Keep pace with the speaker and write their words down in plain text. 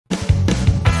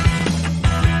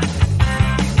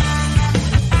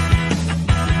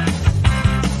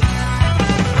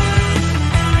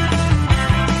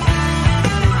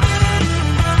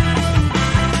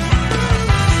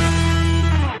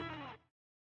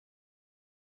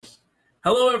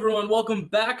Hello, everyone. Welcome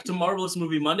back to Marvelous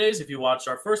Movie Mondays. If you watched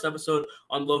our first episode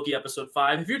on Loki, episode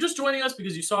 5, if you're just joining us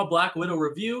because you saw Black Widow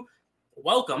review,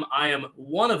 welcome. I am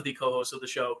one of the co-hosts of the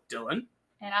show, Dylan.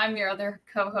 And I'm your other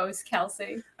co-host,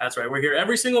 Kelsey. That's right. We're here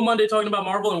every single Monday talking about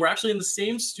Marvel, and we're actually in the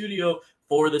same studio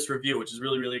for this review, which is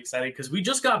really, really exciting because we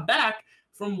just got back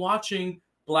from watching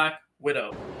Black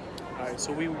Widow. All right,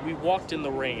 so we walked in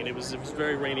the rain. It was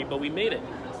very rainy, but we made it.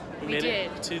 We made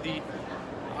it to the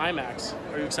IMAX.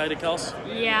 Are you excited, Kels?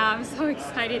 Yeah, I'm so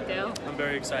excited, Dill. I'm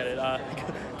very excited.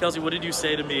 Kelsey, what did you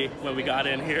say to me when we got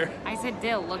in here? I said,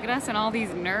 Dill, look at us and all these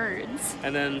nerds.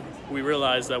 And then we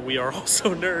realized that we are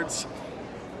also nerds.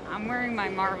 I'm wearing my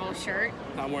Marvel shirt.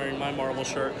 I'm wearing my Marvel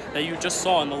shirt that you just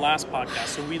saw in the last podcast.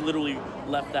 So we literally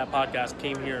left that podcast,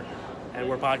 came here, and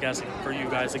we're podcasting for you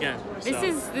guys again.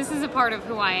 This is a part of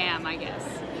who I am, I guess.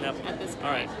 Yep. At this point.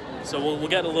 All right. So we'll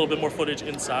get a little bit more footage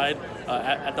inside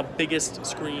at the biggest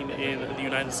screen in the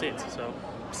United States. So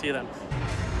see you then.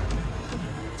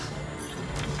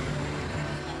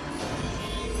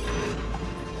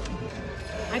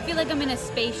 I feel like I'm in a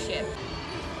spaceship.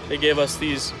 They gave us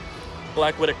these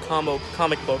Black Widow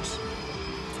comic books.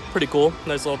 Pretty cool.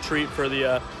 Nice little treat for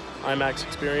the IMAX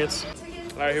experience.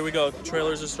 All right, here we go. The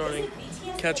trailers are starting.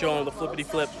 Catch you on the flippity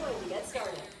flip.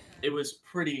 It was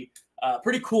pretty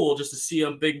cool just to see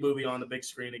a big movie on the big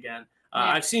screen again.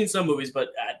 I've seen some movies, but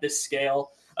at this scale,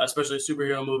 especially a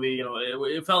superhero movie,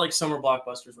 it felt like summer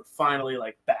blockbusters were finally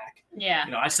back. Yeah.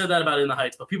 I said that about In the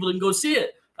Heights, but people didn't go see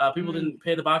it. People didn't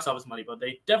pay the box office money, but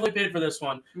they definitely paid for this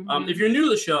one. If you're new to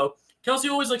the show, Kelsey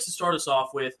always likes to start us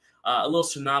off with a little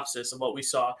synopsis of what we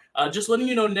saw. Just letting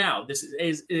you know now, this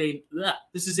is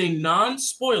a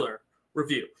non-spoiler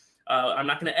review. I'm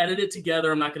not going to edit it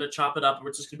together. I'm not going to chop it up.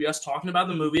 We're just going to be us talking about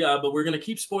the movie, but we're going to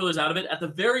keep spoilers out of it. At the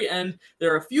very end,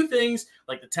 there are a few things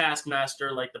like the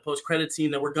Taskmaster, like the post-credit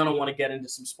scene that we're going to want to get into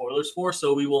some spoilers for.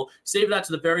 So we will save that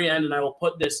to the very end, and I will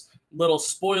put this little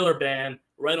spoiler ban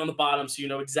right on the bottom so you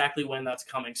know exactly when that's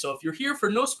coming. So if you're here for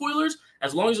no spoilers,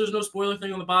 as long as there's no spoiler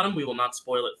thing on the bottom, we will not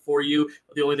spoil it for you.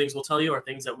 The only things we'll tell you are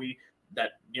things that we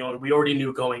already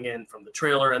knew going in from the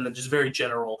trailer, and then just very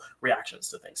general reactions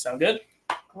to things. Sound good?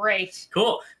 Great.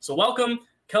 Cool. So welcome,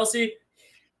 Kelsey.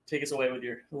 Take us away with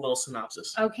your little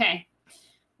synopsis. Okay.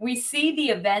 We see the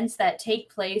events that take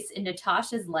place in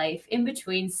Natasha's life in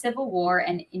between Civil War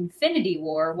and Infinity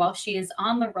War while she is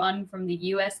on the run from the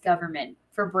U.S. government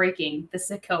for breaking the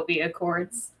Sokovia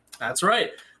Accords. That's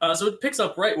right. So it picks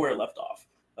up right where it left off,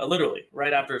 literally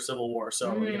right after Civil War.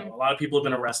 So a lot of people have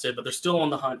been arrested, but they're still on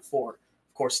the hunt for,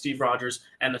 of course, Steve Rogers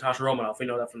and Natasha Romanoff. We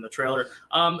know that from the trailer.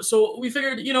 So we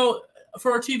figured,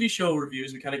 for our TV show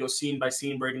reviews, we kind of go scene by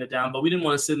scene, breaking it down, but we didn't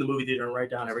want to sit in the movie theater and write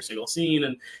down every single scene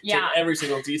and take every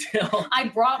single detail. I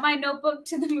brought my notebook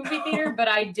to the movie theater, but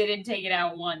I didn't take it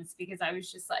out once because I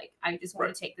was just like, I just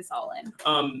want to take this all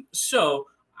in. So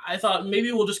I thought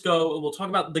maybe we'll talk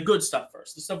about the good stuff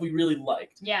first, the stuff we really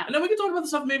liked. Yeah. And then we can talk about the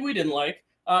stuff maybe we didn't like,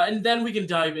 and then we can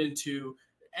dive into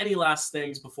any last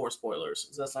things before spoilers.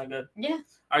 Does that sound good? Yeah.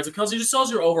 All right, so Kelsey, just tell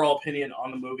us your overall opinion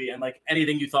on the movie and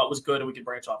anything you thought was good, and we can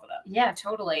branch off of that. Yeah,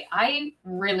 totally. I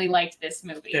really liked this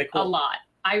movie cool. a lot.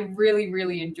 I really,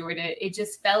 really enjoyed it. It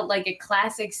just felt like a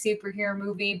classic superhero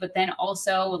movie, but then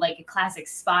also like a classic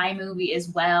spy movie as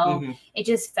well. It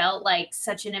just felt like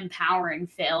such an empowering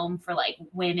film for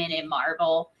women in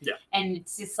Marvel. Yeah. And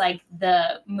it's just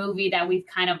the movie that we've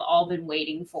kind of all been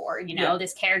waiting for.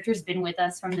 This character's been with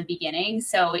us from the beginning.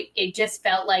 So it just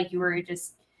felt like you were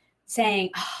just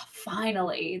saying, oh,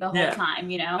 finally, the whole time,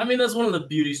 I mean, that's one of the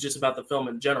beauties just about the film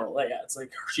in general. It's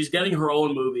like she's getting her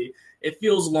own movie. It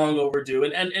feels long overdue.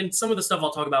 And some of the stuff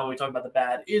I'll talk about when we talk about the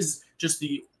bad is just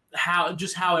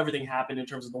how everything happened in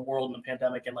terms of the world and the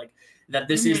pandemic, and that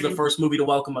this is the first movie to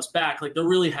welcome us back. There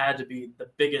really had to be the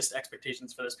biggest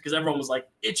expectations for this because everyone was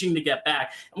itching to get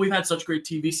back. And we've had such great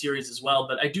TV series as well.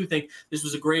 But I do think this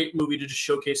was a great movie to just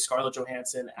showcase Scarlett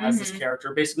Johansson as this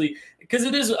character, basically, because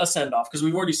it is a send-off, because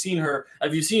we've already seen her.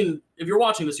 If you're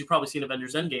watching this, you've probably seen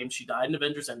Avengers Endgame. She died in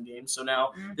Avengers Endgame. So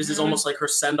now this is almost like her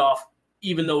send-off,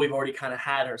 even though we've already kind of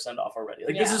had her send-off already.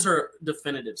 This is her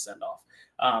definitive send-off.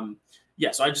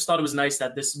 So I just thought it was nice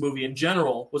that this movie in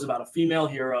general was about a female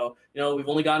hero. We've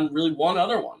only gotten really one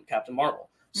other one, Captain Marvel.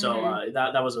 So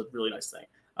that was a really nice thing.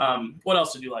 What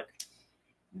else did you like?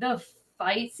 The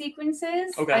fight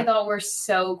sequences, Okay. I thought were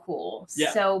so cool,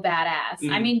 so badass.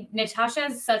 I mean, Natasha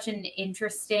has such an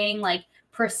interesting,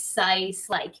 precise,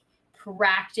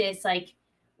 practice,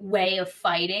 way of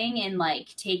fighting and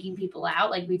taking people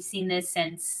out. We've seen this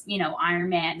since, Iron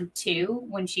Man 2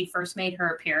 when she first made her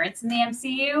appearance in the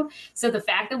MCU. So the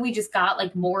fact that we just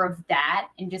got more of that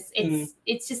and just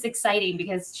it's just exciting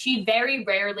because she very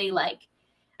rarely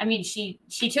I mean, she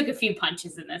took a few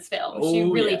punches in this film. She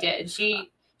really did. She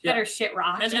got her shit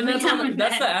rocked. And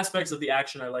that's the aspects of the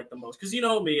action I like the most. Because you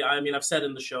know me, I mean, I've said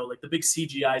in the show, like the big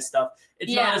CGI stuff,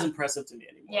 it's not as impressive to me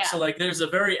anymore. Yeah. So like there's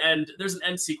an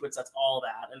end sequence that's all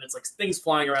that. And it's like things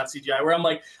flying around CGI where I'm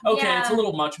like, okay, it's a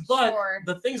little much. But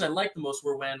the things I liked the most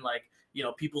were when like, you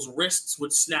know, people's wrists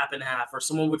would snap in half, or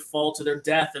someone would fall to their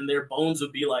death and their bones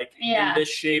would be like in this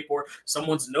shape, or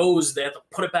someone's nose, they have to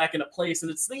put it back into place. And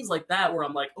it's things like that where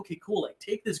I'm like, okay, cool. Like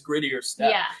take this grittier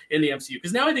step in the MCU.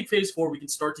 Because now I think phase 4, we can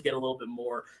start to get a little bit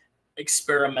more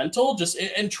experimental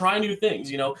and try new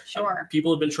things, you know.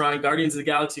 People have been trying. Guardians of the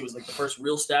Galaxy was like the first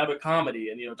real stab at comedy,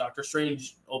 and you know, Doctor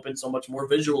Strange opened so much more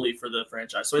visually for the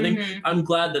franchise. So I think I'm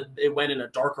glad that it went in a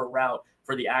darker route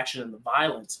for the action and the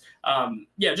violence.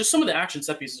 Just some of the action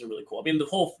set pieces are really cool. I mean, the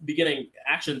whole beginning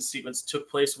action sequence took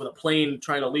place with a plane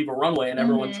trying to leave a runway and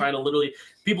everyone trying to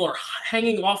people are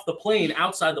hanging off the plane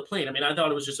outside the plane. I mean, I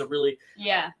thought it was just a really,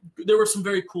 there were some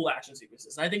very cool action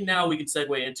sequences. And I think now we can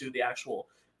segue into the actual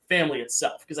family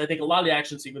itself, because I think a lot of the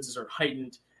action sequences are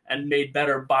heightened and made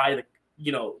better by the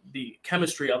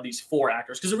chemistry of these 4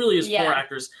 actors, because it really is 4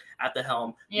 actors at the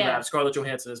helm. You have Scarlett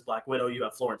Johansson as Black Widow, you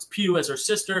have Florence Pugh as her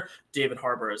sister, David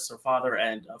Harbour as her father,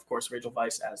 and of course Rachel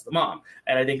Weisz as the mom.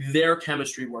 And I think their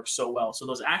chemistry works so well. So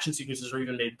those action sequences are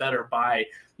even made better by,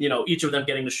 you know, each of them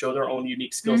getting to show their own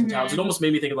unique skills and talents. It almost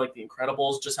made me think of like The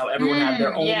Incredibles, just how everyone had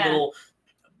their own little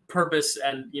purpose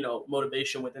and, you know,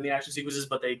 motivation within the action sequences,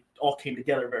 but they all came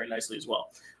together very nicely as well.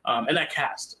 And that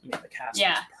cast, I mean, the cast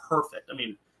was perfect. I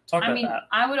mean,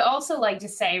 I would also like to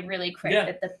say really quick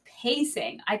that the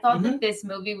pacing, I thought that this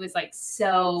movie was like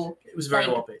it was very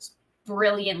well paced,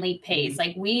 brilliantly paced.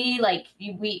 Like we like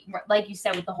you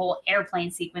said with the whole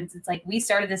airplane sequence, it's like we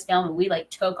started this film and we like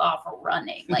took off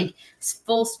running, like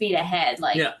full speed ahead.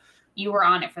 Like you were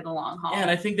on it for the long haul. Yeah, and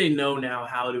I think they know now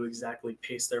how to exactly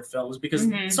pace their films, because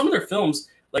some of their films,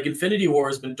 like Infinity War,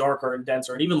 has been darker and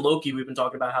denser. And even Loki, we've been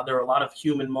talking about how there are a lot of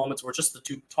human moments where just the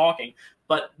two talking,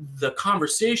 but the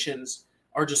conversations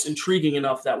are just intriguing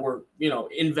enough that we're, you know,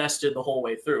 invested the whole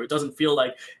way through. It doesn't feel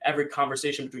like every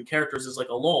conversation between characters is like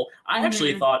a lull. I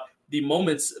actually thought the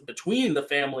moments between the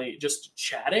family just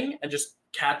chatting and just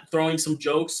Kat throwing some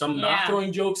jokes, some not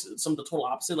throwing jokes, some the total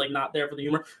opposite, like not there for the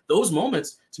humor. Those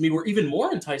moments to me were even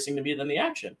more enticing to me than the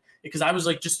action, because I was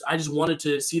like, I just wanted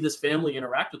to see this family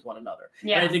interact with one another.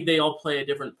 Yeah. And I think they all play a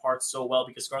different part so well,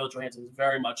 because Scarlett Johansson is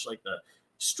very much like the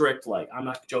strict, like, I'm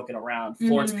not joking around.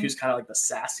 Florence Pugh's kind of like the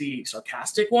sassy,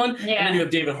 sarcastic one. Yeah. And then you have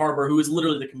David Harbour, who is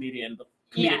literally the comedian, the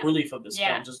comedic relief of this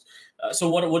film. Just so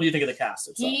what do you think of the cast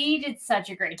itself? He did such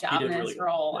a great job in this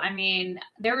role. Yeah. I mean,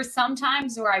 there were some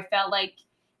times where I felt like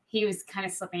he was kind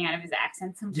of slipping out of his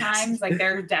accent sometimes. Like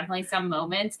there were definitely some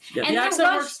moments. Yeah, and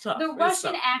the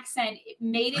Russian accent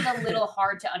made it a little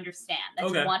hard to understand.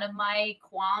 That's one of my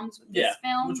qualms with this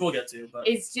film. Which we'll get to. But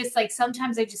it's just like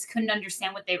sometimes I just couldn't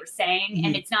understand what they were saying.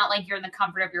 And it's not like you're in the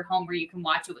comfort of your home where you can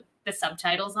watch it with the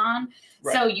subtitles on.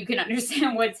 Right. So you can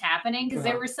understand what's happening. Because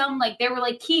there were there were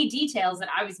key details that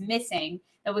I was missing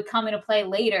that would come into play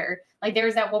later. Like there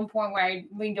was that one point where I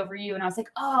leaned over you and I was like,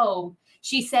 oh,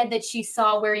 she said that she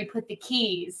saw where he put the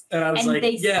keys. And I was like,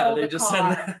 they just said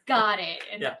that. Got it.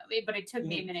 And, but it took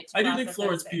me a minute to I do think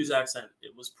Florence Pugh's accent,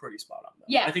 it was pretty spot on, though.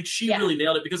 Yeah. I think she really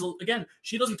nailed it, because, again,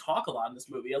 she doesn't talk a lot in this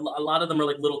movie. A lot of them are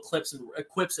like little clips and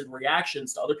quips and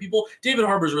reactions to other people. David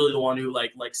Harbour's really the one who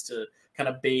likes to kind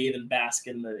of bathe and bask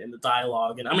in the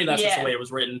dialogue. And I mean, that's just the way it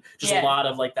was written. Just a lot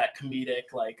of that comedic,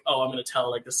 I'm going to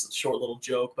tell this short little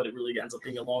joke, but it really ends up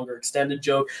being a longer extended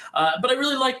joke. But I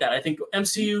really like that. I think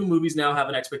MCU movies now have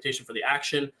an expectation for the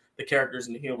action, the characters,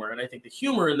 and the humor. And I think the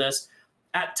humor in this,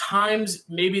 at times,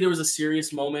 maybe there was a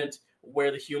serious moment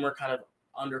where the humor kind of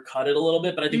undercut it a little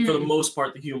bit. But I think for the most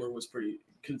part, the humor was pretty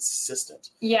consistent.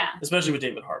 Yeah. Especially with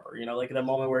David Harbour, that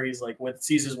moment where he's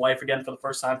sees his wife again for the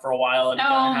first time for a while, and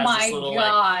has this little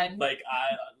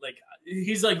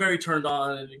he's very turned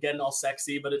on and getting all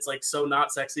sexy, but it's so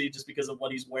not sexy just because of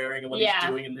what he's wearing and what he's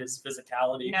doing and his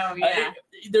physicality. No,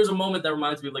 there's a moment that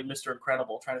reminds me of Mr.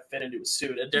 Incredible trying to fit into his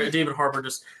suit, and David Harbour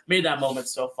just made that moment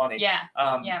so funny. Yeah.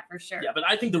 For sure. Yeah, but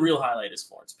I think the real highlight is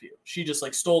Florence Pugh. She just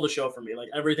stole the show for me.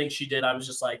 Everything she did, I was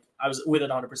just I was with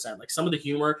it 100%. Some of the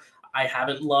humor I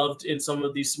haven't loved in some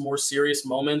of these more serious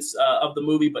moments of the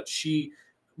movie, but she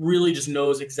really just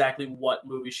knows exactly what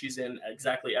movie she's in,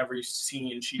 exactly every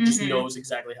scene. She just knows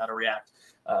exactly how to react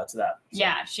to that. So.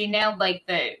 Yeah, she nailed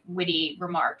the witty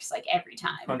remarks every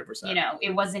time. 100%.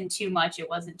 It wasn't too much, it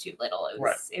wasn't too little. It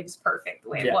was perfect the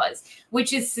way it was.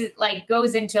 Which is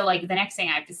goes into the next thing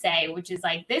I have to say, which is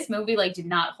this movie did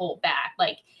not hold back.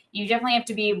 you definitely have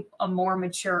to be a more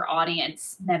mature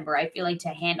audience member, I feel like, to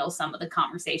handle some of the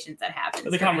conversations that happen.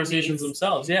 The conversations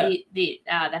themselves, yeah.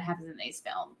 That happens in these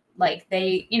films. Like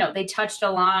they touched a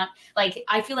lot. Like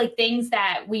I feel like things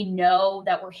that we know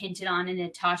that were hinted on in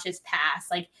Natasha's past,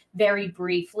 like very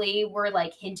briefly were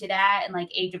like hinted at in like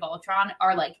Age of Ultron,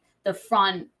 are like the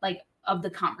front like of the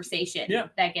conversation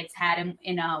that gets had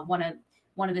in one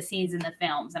of the scenes in the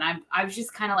films. And I was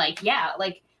just kind of like, yeah,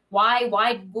 like why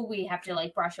would we have to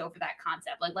like brush over that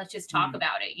concept? Like let's just talk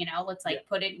about it, let's like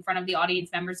put it in front of the audience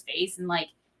member's face, and like,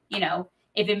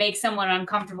 if it makes someone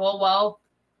uncomfortable, well,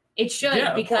 it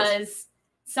should, because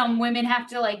some women have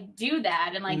to like do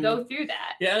that and like go through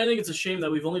that. Yeah, and I think it's a shame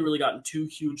that we've only really gotten 2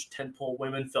 huge tentpole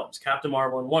women films, Captain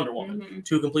Marvel and Wonder Woman,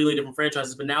 2 completely different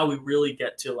franchises, but now we really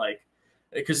get to like,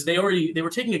 because they were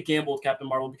taking a gamble with Captain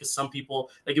Marvel because some people,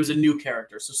 like, it was a new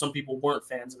character, so some people weren't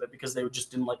fans of it because they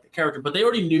just didn't like the character, but they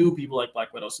already knew people like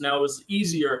Black Widow, so now it was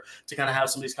easier to kind of have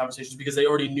some of these conversations because they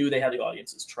already knew they had the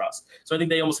audience's trust. So I think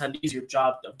they almost had an easier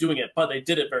job of doing it, but they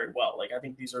did it very well. Like, I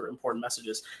think these are important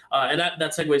messages, and that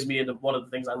segues me into one of the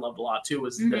things I loved a lot too,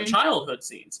 was the childhood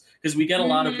scenes, because we get a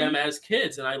lot of them as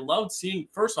kids, and I loved seeing,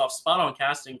 first off, spot on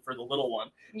casting for the little one.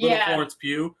 Little Florence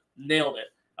Pugh nailed it.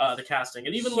 The casting,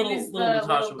 and even little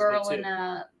Natasha girl was good too.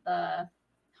 In the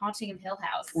Haunting of Hill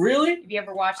House. Really? Have you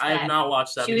ever watched that? I have not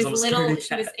watched that. She was little.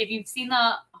 If you've seen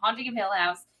the Haunting of Hill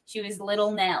House, she was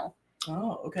little Nell.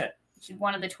 Oh, okay. She's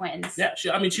one of the twins. Yeah,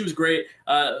 she was great.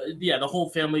 The whole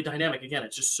family dynamic, again,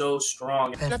 it's just so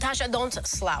strong. Natasha, don't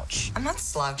slouch. I'm not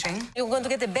slouching. You're going to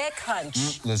get a back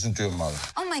hunch. Listen to your mother.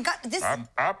 Oh my God, this. Up.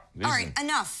 All right,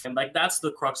 enough. And like, that's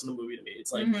the crux of the movie to me.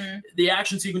 It's like the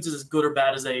action sequences, as good or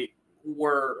bad as they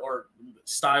were or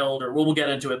styled, or we'll get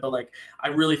into it, but like, I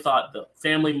really thought the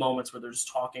family moments where they're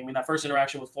just talking. I mean, that first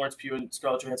interaction with Florence Pugh and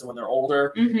Scarlett Johansson when they're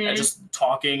older and just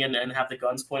talking and have the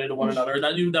guns pointed to one another.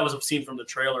 That was a scene from the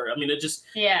trailer. I mean,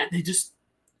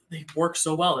 they work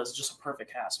so well. It's just a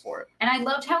perfect cast for it. And I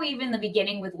loved how even in the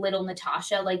beginning with little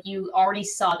Natasha, like, you already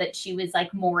saw that she was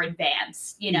like more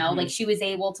advanced, like she was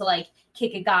able to like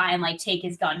kick a guy and like take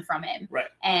his gun from him. Right.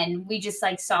 And we just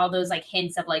like saw those like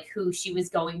hints of like who she was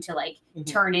going to like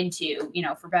turn into,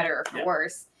 for better or for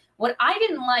worse. What I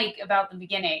didn't like about the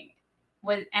beginning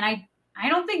was, and I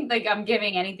don't think like I'm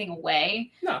giving anything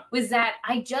away, was that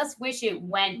I just wish it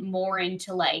went more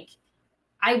into like,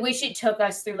 I wish it took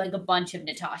us through like a bunch of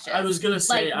Natashas. I was gonna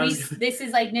say, this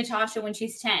is like Natasha when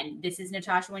she's 10. This is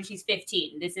Natasha when she's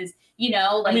 15. This is,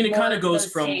 like, I mean, it kind of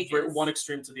goes from stages. one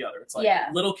extreme to the other. It's like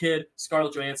little kid,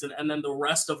 Scarlett Johansson, and then the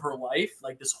rest of her life,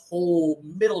 like this whole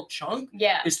middle chunk,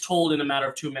 is told in a matter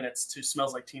of 2 minutes to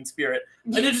Smells Like Teen Spirit.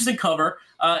 An interesting cover.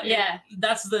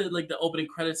 That's the opening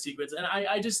credits sequence, and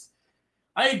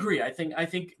I agree. I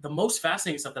think the most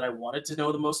fascinating stuff that I wanted to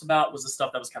know the most about was the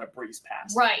stuff that was kind of breezed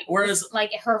past. Right. Whereas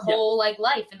like her whole like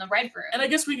life in the Red Room. And I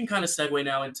guess we can kind of segue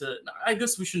now into, I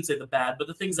guess we shouldn't say the bad, but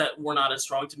the things that were not as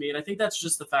strong to me. And I think that's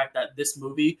just the fact that this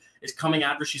movie is coming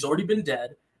after she's already been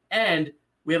dead, and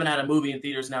we haven't had a movie in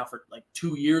theaters now for like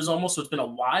 2 years almost. So it's been a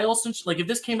while since, like, if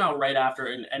this came out right after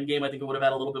an Endgame, I think it would have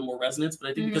had a little bit more resonance. But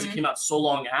I think because it came out so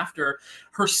long after,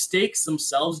 her stakes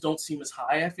themselves don't seem as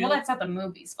high, I feel. Well, that's not the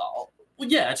movie's fault. Well,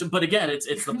 yeah, but again, it's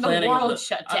the planning. The world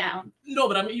shut down. No,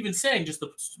 but I'm even saying just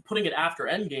putting it after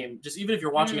Endgame, just even if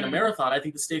you're watching in a marathon, I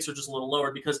think the stakes are just a little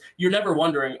lower because you're never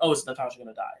wondering, oh, is Natasha going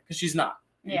to die? Because she's not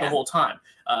the whole time.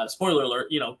 Spoiler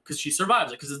alert, because she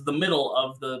survives it because it's the middle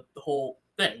of the whole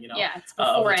thing, Yeah, it's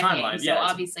before timeline. So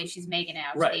obviously she's making it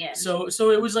out to the end.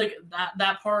 So it was like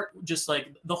that part, just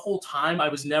like the whole time, I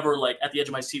was never like at the edge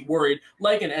of my seat worried,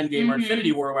 like an Endgame or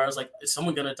Infinity War, where I was like, is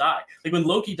someone gonna die? Like when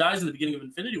Loki dies in the beginning of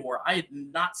Infinity War, I had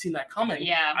not seen that coming.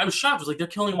 Yeah, I was shocked. I was like, they're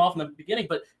killing him off in the beginning,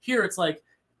 but here it's like,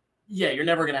 yeah, you're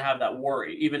never going to have that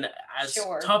worry. Even as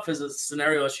tough as a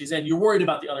scenario as she's in, you're worried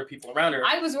about the other people around her.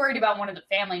 I was worried about one of the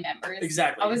family members.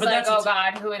 Exactly. I was like, oh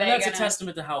God, who are they? And that's a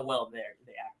testament to how well they act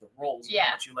the roles and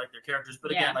how much you like their characters.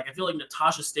 But again, like, I feel like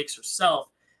Natasha stakes herself.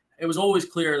 It was always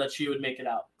clear that she would make it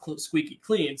out squeaky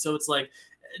clean. So it's like,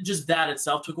 just that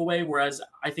itself took away, whereas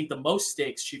I think the most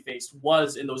stakes she faced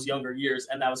was in those younger years,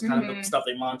 and that was kind of the stuff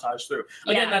they montaged through.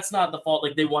 Again, that's not the fault.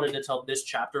 Like, they wanted to tell this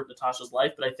chapter of Natasha's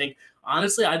life, but I think,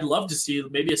 honestly, I'd love to see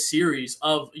maybe a series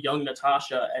of young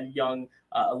Natasha and young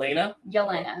Yelena.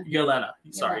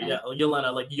 Sorry,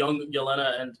 Yelena, like young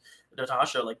Yelena and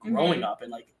Natasha, like growing up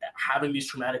and like having these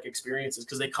traumatic experiences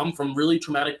because they come from really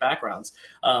traumatic backgrounds.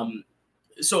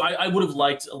 So I would have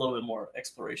liked a little bit more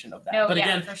exploration of that. No, but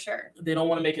again, for sure, they don't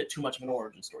want to make it too much of an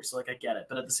origin story. So like, I get it,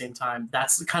 but at the same time,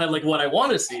 that's kind of like what I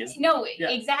want to see.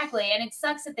 Exactly. And it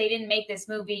sucks that they didn't make this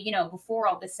movie, before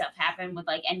all this stuff happened with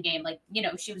like Endgame. Like,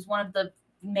 she was one of the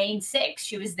main six.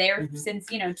 She was there since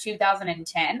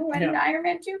 2010 when Iron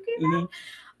Man 2 came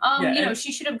out.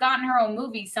 She should have gotten her own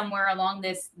movie somewhere along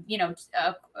this,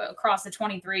 across the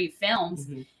 23 films.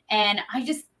 And I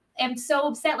just am so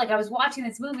upset. Like, I was watching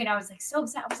this movie and I was like so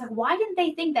upset. I was like, why didn't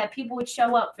they think that people would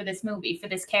show up for this movie, for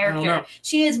this character?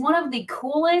 She is one of the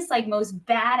coolest, like, most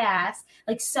badass,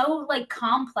 like, so, like,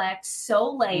 complex,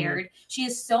 so layered. She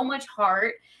has so much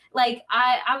heart. Like,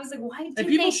 I was like, why didn't they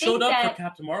think that? And people showed up for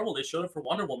Captain Marvel. They showed up for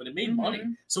Wonder Woman. It made money.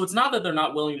 So it's not that they're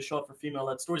not willing to show up for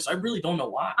female-led stories. I really don't know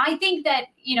why. I think that,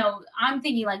 I'm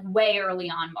thinking, like, way early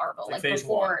on Marvel. Like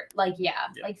before, like,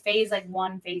 like phase, like,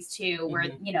 1, phase 2, where,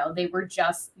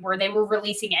 they were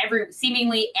releasing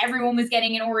seemingly everyone was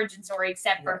getting an origin story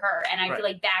except for her. And I feel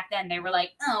like back then they were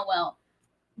like, oh, well,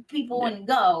 people wouldn't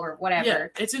go or whatever. Yeah,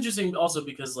 it's interesting also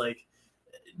because, like,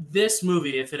 this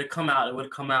movie, if it had come out, it would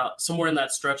have come out somewhere in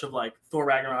that stretch of like Thor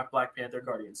Ragnarok, Black Panther,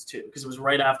 Guardians 2, because it was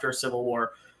right after Civil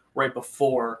War, right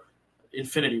before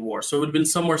Infinity War. So it would have been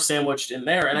somewhere sandwiched in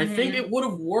there. And I think it would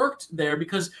have worked there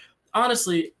because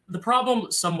honestly, the problem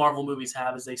some Marvel movies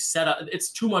have is it's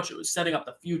too much setting up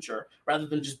the future rather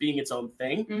than just being its own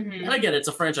thing. And I get it, it's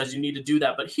a franchise, you need to do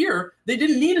that. But here, they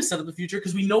didn't need to set up the future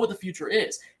because we know what the future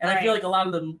is. And I feel like a lot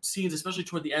of the scenes, especially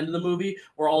toward the end of the movie,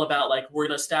 were all about like, we're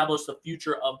going to establish the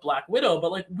future of Black Widow,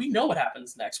 but like, we know what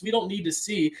happens next. We don't need to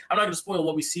see, I'm not going to spoil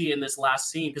what we see in this last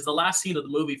scene because the last scene of the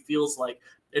movie feels like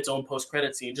its own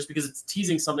post-credit scene just because it's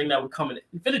teasing something that would come in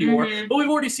Infinity War, but we've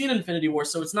already seen Infinity War,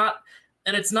 so it's not.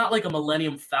 And it's not like a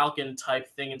Millennium Falcon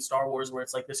type thing in Star Wars where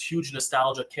it's like this huge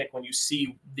nostalgia kick when you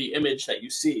see the image that you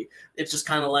see. It's just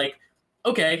kind of like,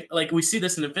 okay, like we see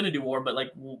this in Infinity War, but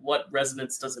like what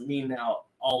resonance does it mean now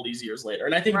all these years later?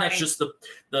 And I think that's just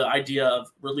the idea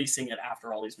of releasing it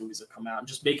after all these movies have come out and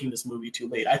just making this movie too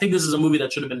late. I think this is a movie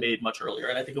that should have been made much earlier,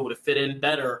 and I think it would have fit in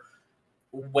better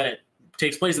when it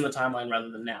takes place in the timeline rather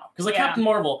than now. Because like Captain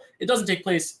Marvel, it doesn't take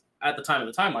place at the time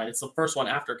of the timeline. It's the first one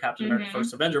after Captain America: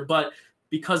 First Avenger, but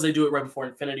because they do it right before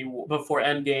before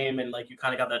Endgame, and like you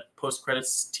kind of got that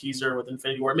post-credits teaser with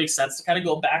Infinity War, it makes sense to kind of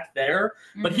go back there.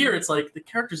 But here, it's like the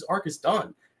character's arc is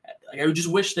done. Like, I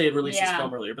just wish they had released this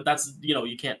film earlier, but that's,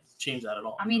 you can't change that at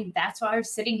all. I mean, that's why I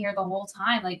was sitting here the whole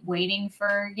time, like waiting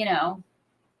for,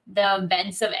 the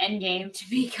events of Endgame to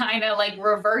be kind of like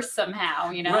reversed somehow,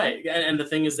 Right. And the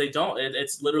thing is, they don't.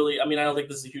 It's literally, I mean, I don't think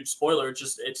this is a huge spoiler.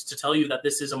 It's to tell you that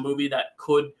this is a movie that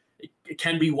it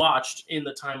can be watched in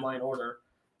the timeline order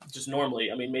just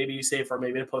normally. I mean, maybe you save for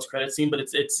maybe a post-credit scene, but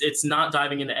it's not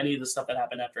diving into any of the stuff that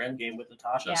happened after Endgame with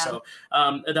Natasha. So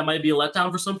that might be a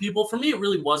letdown for some people. For me, it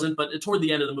really wasn't. But toward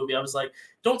the end of the movie, I was like,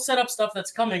 don't set up stuff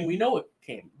that's coming. We know it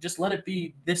came. Just let it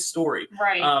be this story.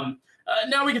 Right.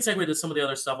 Now we can segue to some of the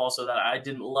other stuff also that I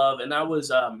didn't love. And that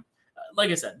was, like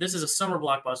I said, this is a summer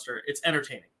blockbuster. It's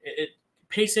entertaining.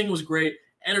 Pacing was great.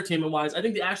 Entertainment-wise, I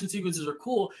think the action sequences are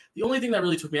cool. The only thing that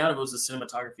really took me out of it was the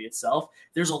cinematography itself.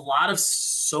 There's a lot of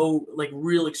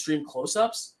real extreme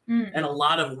close-ups and a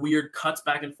lot of weird cuts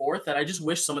back and forth that I just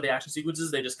wish some of the action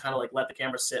sequences, they just kind of like let the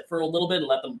camera sit for a little bit and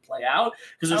let them play out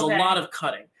because there's a lot of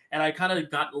cutting. And I kind of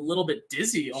got a little bit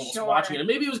dizzy almost watching it. And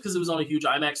maybe it was because it was on a huge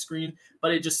IMAX screen,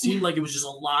 but it just seemed like it was just a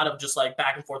lot of just like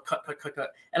back and forth, cut.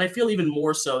 And I feel even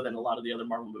more so than a lot of the other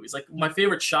Marvel movies. Like my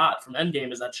favorite shot from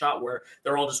Endgame is that shot where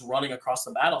they're all just running across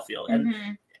the battlefield.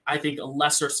 And I think a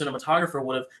lesser cinematographer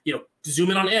would have,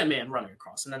 zoom in on Ant-Man running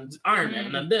across and then Iron Man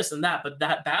and then this and that. But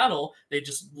that battle, they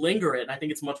just linger it. And I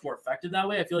think it's much more effective that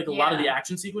way. I feel like a lot of the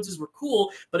action sequences were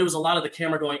cool, but it was a lot of the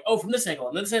camera going, from this angle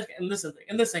and this angle and this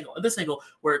angle and this angle,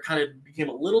 where it kind of became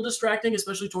a little distracting,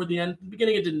 especially toward the end. In the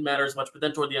beginning, it didn't matter as much, but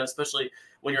then toward the end, especially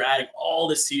when you're adding all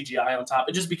this CGI on top,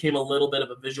 it just became a little bit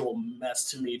of a visual mess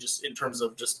to me, just in terms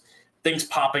of just things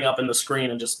popping up in the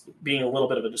screen and just being a little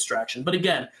bit of a distraction. But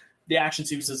again, the action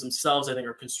sequences themselves, I think,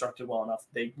 are constructed well enough.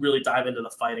 They really dive into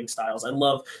the fighting styles. I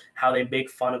love how they make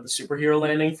fun of the superhero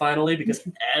landing finally, because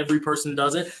every person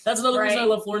does it. That's another reason I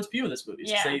love Florence Pugh in this movie.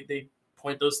 They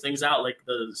point those things out, like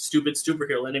the stupid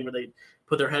superhero landing where they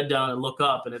put their head down and look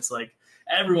up, and it's like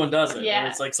everyone does it. And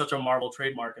it's like such a Marvel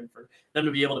trademark, and for them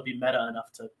to be able to be meta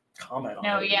enough to comment on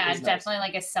it. It's definitely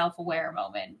like a self-aware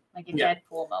moment, like a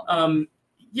Deadpool moment.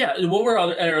 What were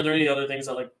are there any other things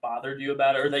that like bothered you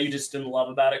about it, or that you just didn't love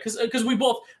about it? Because we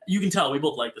both, you can tell we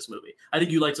both like this movie. I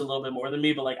think you liked it a little bit more than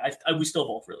me, but like we still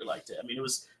both really liked it. I mean, it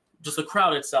was just the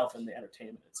crowd itself and the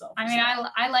entertainment itself. I mean,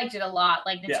 I liked it a lot.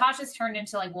 Like Natasha's turned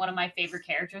into like one of my favorite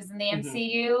characters in the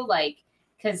MCU. Like,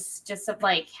 because just of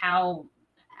like how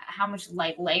much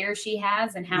like layer she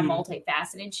has and how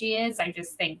multifaceted she is. I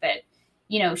just think that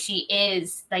she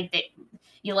is like that.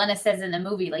 Yelena says in the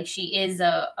movie, like she is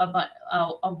a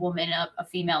woman, a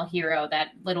female hero that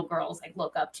little girls like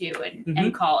look up to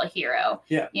and call a hero.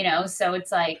 Yeah. You know, so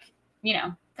it's like, you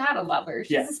know, gotta love her.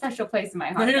 She's a special place in my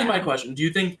heart. Now, here's my question. Do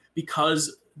you think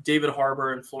because David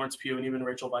Harbour and Florence Pugh and even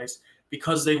Rachel Weisz,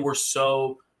 because they were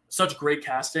such great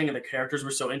casting and the characters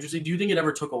were so interesting, do you think it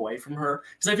ever took away from her?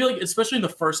 Because I feel like, especially in the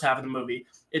first half of the movie,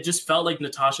 it just felt like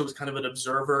Natasha was kind of an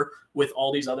observer with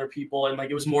all these other people, and like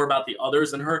it was more about the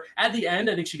others than her. At the end,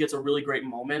 I think she gets a really great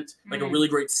moment, like a really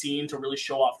great scene to really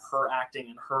show off her acting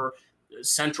and her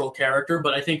central character.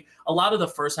 But I think a lot of the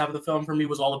first half of the film for me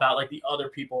was all about like the other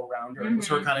people around her. It was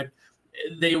her kind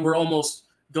of, they were almost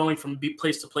going from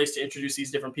place to place to introduce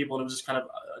these different people, and it was just kind of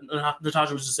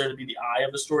Natasha was just there to be the eye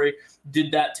of the story.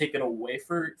 Did that take it away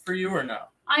for you or no?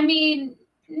 I mean,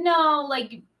 no.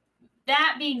 Like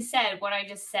that being said, what I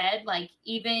just said, like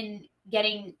even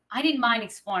I didn't mind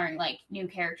exploring like new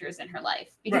characters in her life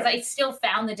because I still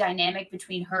found the dynamic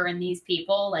between her and these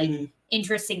people like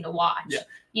interesting to watch. Yeah.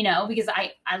 You know, because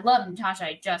I love Natasha.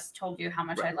 I just told you how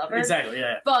much I love her. Exactly.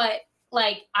 Yeah. But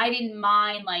like I didn't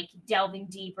mind like delving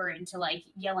deeper into like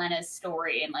Yelena's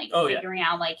story and like figuring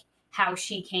out like how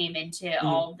she came into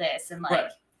all this and like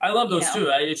I love those too.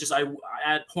 It's just I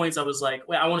at points I was like,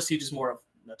 wait, I want to see just more of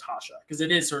Natasha because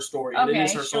it is her story and it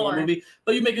is her solo movie.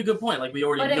 But you make a good point. Like we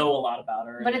already know a lot about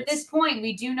her. But at this point,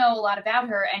 we do know a lot about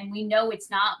her, and we know it's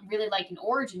not really like an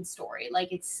origin story. Like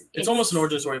it's almost an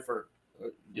origin story for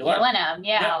Yelena,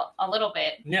 a little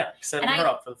bit. Yeah, setting her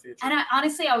up for the future. And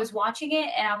I was watching it,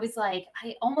 and I was like,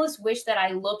 I almost wish that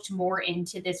I looked more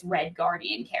into this Red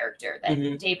Guardian character that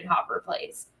David Harbour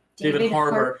plays. David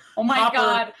Harbour. Oh my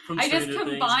God. I just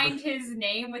combined his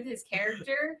name with his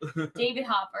character. David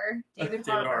Harbour. David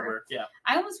Harbour. Yeah.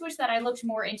 I almost wish that I looked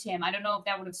more into him. I don't know if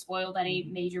that would have spoiled any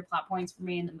major plot points for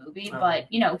me in the movie,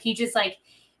 but you know, he just like,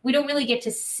 we don't really get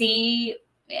to see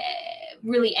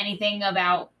really anything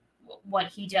about what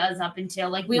he does up until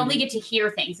like we only get to hear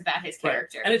things about his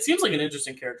character. And it seems like an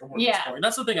interesting character more than story.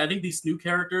 That's the thing. I think these new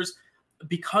characters,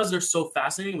 because they're so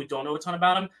fascinating, we don't know a ton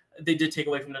about them. They did take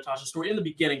away from Natasha's story in the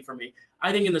beginning for me.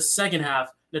 I think in the second half,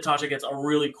 Natasha gets a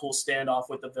really cool standoff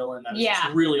with the villain that is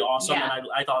just really awesome. And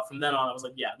I thought from then on, I was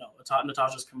like, yeah, no,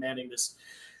 Natasha's commanding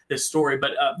this story.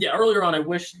 But earlier on, I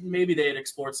wish maybe they had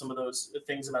explored some of those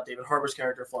things about David Harbour's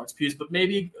character, Florence Pugh. But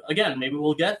maybe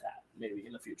we'll get that maybe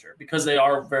in the future because they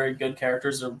are very good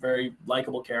characters. They're very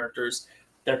likable characters.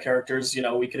 Their characters, you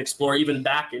know, we could explore even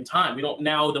back in time. We don't,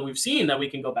 now that we've seen that we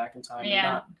can go back in time and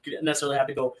not necessarily have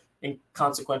to go in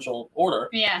consequential order.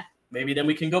 Yeah. Maybe then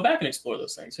we can go back and explore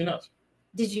those things. Who knows?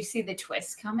 Did you see the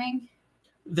twist coming?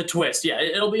 The twist, yeah.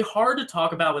 It'll be hard to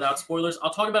talk about without spoilers.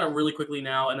 I'll talk about it really quickly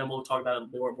now, and then we'll talk about it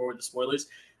more with the spoilers.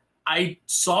 I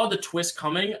saw the twist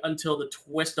coming until the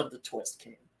twist of the twist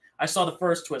came. I saw the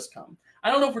first twist come. I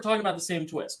don't know if we're talking about the same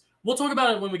twist. We'll talk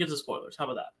about it when we get to spoilers. How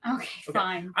about that? Okay,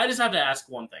 fine. I just have to ask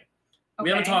one thing. We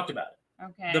haven't talked about it.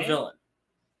 Okay. The villain.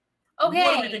 Okay.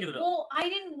 What do we think of the villain? Well, I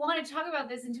didn't want to talk about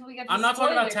this until we got to I'm not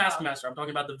talking about Taskmaster. I'm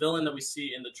talking about the villain that we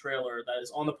see in the trailer that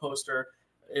is on the poster.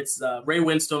 It's Ray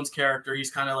Winstone's character. He's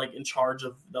kind of like in charge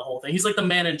of the whole thing. He's like the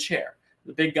man in chair,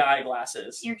 the big guy,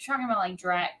 glasses. You're talking about like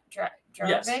Dravik?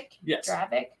 Yes.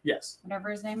 Dravik? Yes. Whatever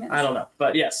his name is. I don't know,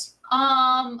 but yes.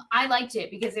 I liked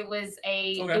it because it was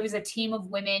a team of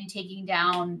women taking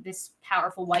down this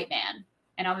powerful white man,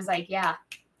 and I was like, yeah.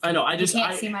 I know. You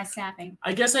can't see my snapping.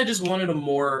 I guess I just wanted a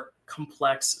more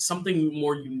complex, something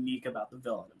more unique about the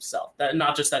villain himself. That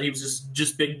not just that he was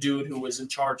just big dude who was in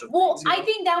charge of things, I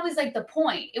think that was like the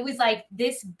point. It was like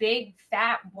this big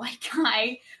fat white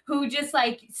guy who just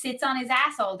like sits on his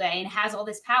ass all day and has all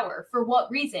this power. For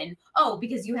what reason? Oh,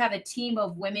 because you have a team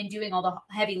of women doing all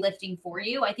the heavy lifting for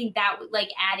you. I think that like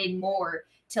added more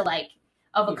to like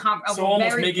of a so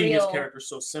almost making his character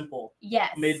so simple.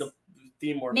 Yes. Made the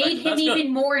theme more made effective. him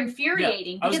even more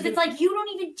infuriating because it's like you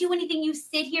don't even do anything. You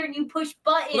sit here and you push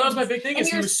buttons. Well, that was my big thing. Is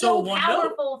he was so one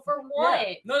powerful for what?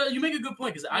 Yeah. No, you make a good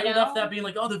point because I left that being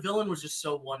like, oh, the villain was just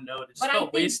so one note. It just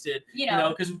felt wasted. You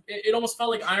know, because it almost felt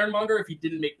like Ironmonger if he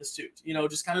didn't make the suit. You know,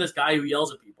 just kind of this guy who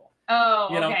yells at people. Oh,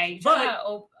 okay. But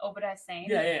Obadiah Stane.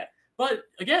 Yeah. But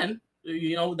again,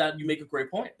 you know that you make a great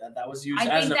point that was used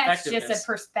as an effectiveness. I think that's just a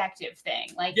perspective thing.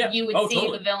 Like you would see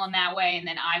the villain that way, and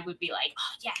then I would be like,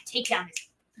 oh yeah, take down this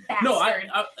bastard.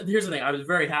 No, here's the thing. I was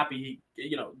very happy.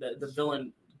 The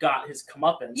villain got his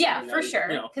comeuppance. Yeah, for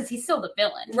sure. Because he's still the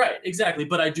villain. Right. Exactly.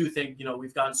 But I do think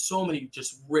we've gotten so many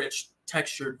just rich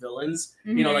textured villains.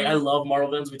 Mm-hmm. Like I love Marvel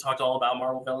villains. We talked all about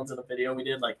Marvel villains in a video we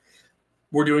did. Like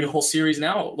we're doing a whole series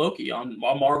now, Loki, on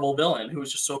a Marvel villain who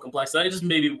was just so complex. I just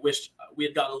maybe wished we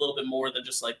had gotten a little bit more than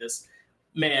just like this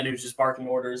man who's just barking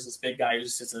orders, this big guy who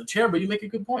just sits in a chair. But you make a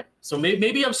good point. So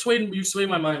maybe you swayed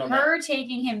my mind on that. Her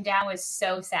taking him down was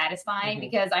so satisfying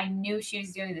because I knew she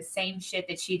was doing the same shit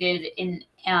that she did in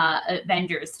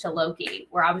Avengers to Loki,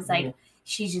 where I was like,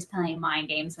 she's just playing mind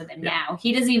games with him now.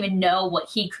 He doesn't even know what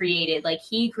he created. Like,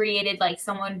 he created like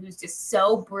someone who's just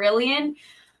so brilliant.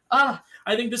 I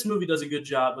think this movie does a good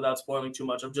job, without spoiling too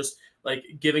much, of just like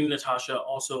giving Natasha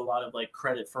also a lot of like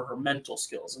credit for her mental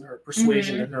skills and her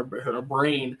persuasion and her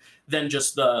brain, than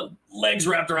just the legs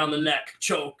wrapped around the neck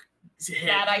choke hit,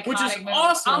 that iconic which is move.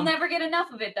 awesome. I'll never get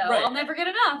enough of it though. Right. I'll never get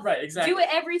enough. Right, exactly. Do it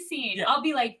every scene. Yeah. I'll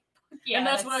be like, yeah, and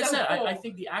that's what I said. Cool. I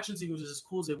think the action sequences, as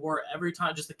cool as they were, every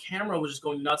time just the camera was just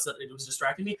going nuts, that it was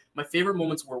distracting me. My favorite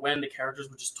moments were when the characters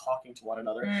were just talking to one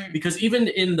another. Because even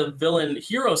in the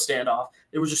villain-hero standoff,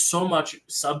 there was just so much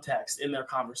subtext in their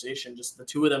conversation, just the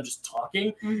two of them just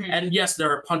talking. And yes,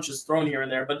 there are punches thrown here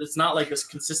and there, but it's not like this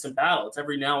consistent battle. It's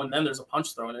every now and then there's a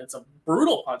punch thrown, and it's a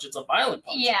brutal punch. It's a violent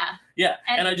punch. Yeah.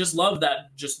 And I just love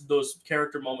that, just those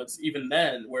character moments, even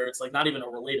then, where it's like not even a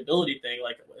relatability thing.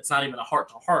 Like, it's not even a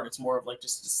heart-to-heart. It's more of like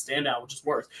just a standout, which just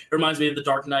works. It reminds me of the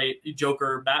Dark Knight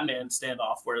Joker Batman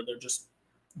standoff, where they're just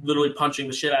literally punching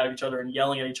the shit out of each other and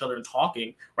yelling at each other and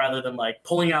talking, rather than like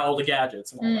pulling out all the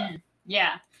gadgets and all that.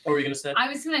 Yeah. What were you gonna say? I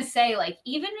was gonna say, like,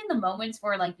 even in the moments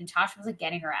where like Natasha was like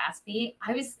getting her ass beat,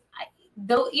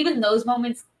 even those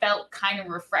moments felt kind of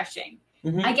refreshing.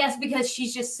 I guess because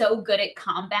she's just so good at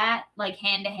combat, like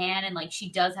hand to hand, and like she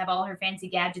does have all her fancy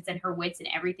gadgets and her wits and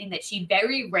everything, that she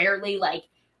very rarely like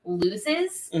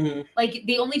loses. Like,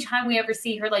 the only time we ever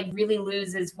see her like really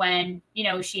lose is when, you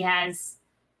know,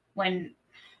 when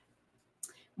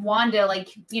Wanda, like,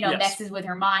 you know, messes with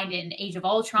her mind in Age of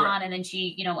Ultron, and then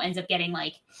she, you know, ends up getting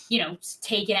like, you know,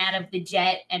 taken out of the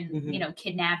jet and, you know,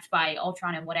 kidnapped by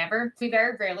Ultron and whatever. We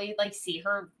very rarely like see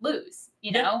her lose,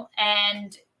 you know,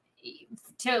 and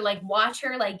to like watch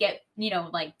her like get, you know,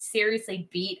 like seriously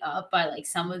beat up by like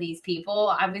some of these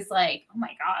people, I was like, oh my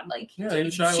God, like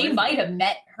she might have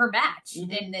met her match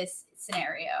in this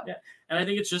scenario. And I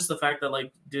think it's just the fact that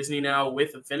like Disney now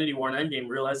with Infinity War and Endgame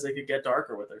realized they could get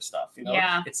darker with their stuff, you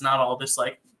know. It's not all this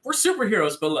like we're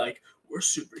superheroes, but like we're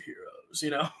superheroes, you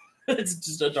know. It's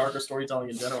just a darker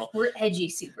storytelling in general. We're edgy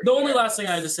superheroes. The only last thing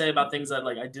I had to say about things that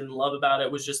like I didn't love about it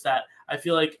was just that I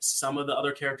feel like some of the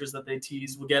other characters that they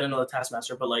teased, we'll get into the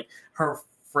Taskmaster, but like her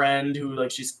friend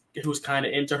who's kind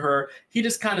of into her, he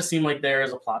just kind of seemed like there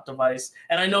as a plot device.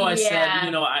 And I know I said,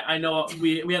 you know, I know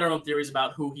we had our own theories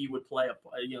about who he would play,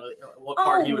 you know, what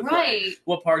part he would play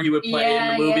in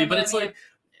the movie, but it's like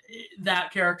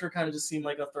that character kind of just seemed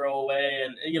like a throwaway,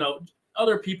 and you know,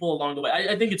 other people along the way.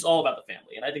 I think it's all about the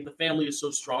family, and I think the family is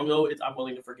so strong though. I'm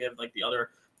willing to forgive like the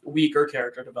other weaker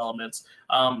character developments.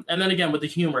 And then again with the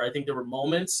humor, I think there were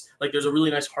moments like there's a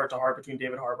really nice heart-to-heart between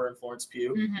David Harbour and Florence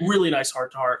Pugh. Really nice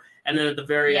heart-to-heart. And then at the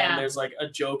very end, there's like a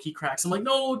joke he cracks. I'm like,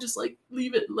 no, just like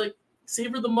leave it, like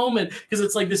savor the moment, because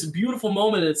it's like this beautiful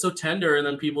moment. And it's so tender, and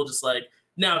then people just like,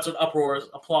 now it's an uproar,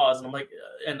 applause, and I'm like,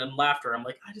 and then laughter. I'm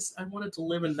like, I wanted to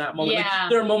live in that moment. Like,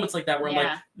 there are moments like that where I'm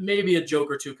like, maybe a joke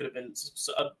or two could have been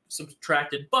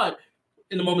subtracted, but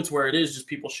in the moments where it is just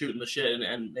people shooting the shit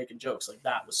and making jokes, like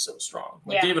that was so strong.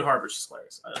 Like David Harbour's just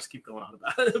hilarious. I just keep going on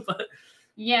about it, but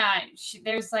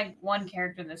there's like one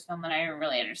character in this film that I don't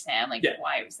really understand, like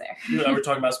why he was there. You know, we're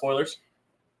talking about spoilers.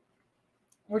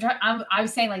 I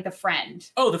was saying like the friend.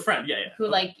 Oh, the friend, who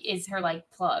like is her like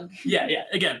plug.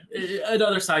 Again,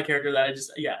 another side character that I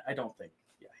just I don't think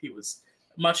he was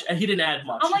much. He didn't add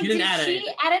much. I'm like, he didn't add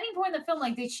anything. At any point in the film,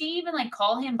 like, did she even like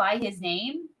call him by his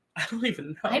name? I don't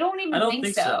even know. I don't even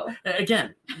think so.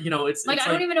 Again, you know, it's like,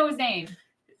 I don't even know his name.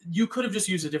 You could have just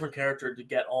used a different character to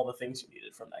get all the things you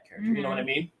needed from that character. You know what I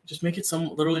mean? Just make it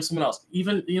literally someone else.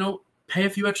 Even, you know, pay a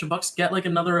few extra bucks, get like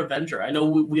another Avenger. I know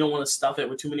we don't want to stuff it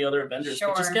with too many other Avengers,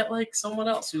 but just get like someone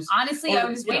else who's... Honestly, I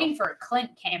was waiting for a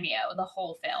Clint cameo the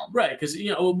whole film. Right, because,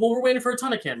 you know, we're waiting for a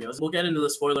ton of cameos. We'll get into the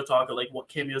spoiler talk of like what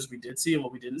cameos we did see and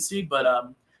what we didn't see,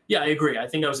 but yeah, I agree. I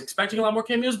think I was expecting a lot more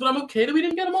cameos, but I'm okay that we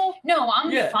didn't get them all. No,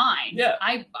 I'm fine. Yeah.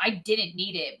 I didn't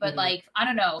need it, but like, I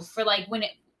don't know, for like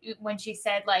when she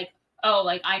said like, oh,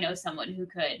 like I know someone who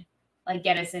could like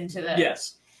get us into the...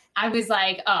 Yes. I was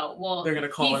like, oh, well, they're gonna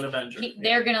call an Avenger.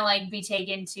 They're gonna like be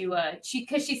taken to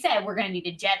because she said we're gonna need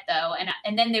a jet though,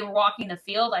 and then they were walking the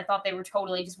field. I thought they were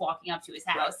totally just walking up to his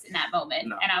house in that moment,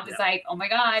 and I was like, oh my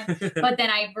God. But then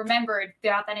I remembered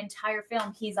throughout that entire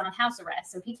film he's on house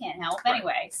arrest, so he can't help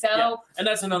anyway. So and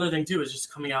that's another thing too, is just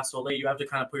coming out so late. You have to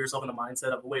kind of put yourself in a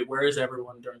mindset of, wait, where is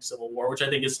everyone during Civil War? Which I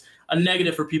think is a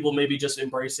negative for people maybe just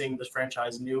embracing this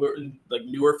franchise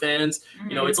newer fans.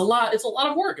 You know, it's a lot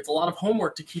of work. It's a lot of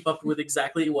homework to keep up with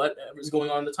exactly what is going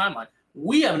on in the timeline.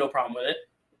 We have no problem with it.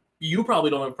 You probably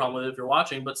don't have a problem with it if you're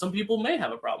watching, but some people may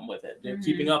have a problem with it. They're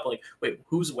keeping up, like, wait,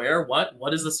 who's where?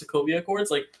 What is the Sokovia Accords?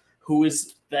 Like, who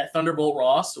is that Thunderbolt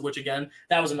Ross? Which, again,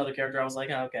 that was another character. I was like,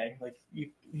 oh, okay, like,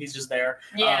 he's just there.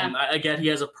 Yeah. I get he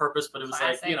has a purpose, but it was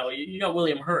like, you know, you got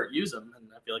William Hurt, use him. And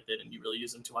I feel like they didn't really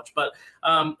use him too much. But,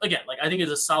 again, like, I think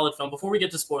it's a solid film. Before we get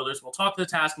to spoilers, we'll talk the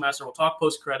Taskmaster, we'll talk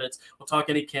post-credits, we'll talk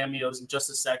any cameos in just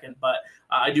a second. But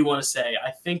I do want to say, I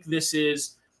think this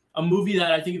is a movie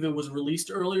that I think if it was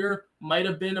released earlier might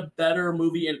have been a better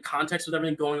movie in context with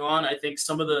everything going on. I think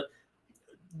some of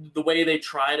the way they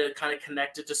try to kind of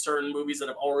connect it to certain movies that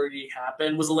have already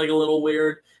happened was like a little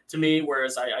weird to me,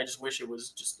 whereas I just wish it was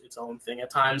just its own thing at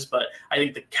times. But I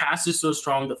think the cast is so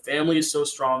strong. The family is so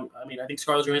strong. I mean, I think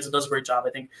Scarlett Johansson does a great job. I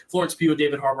think Florence Pugh and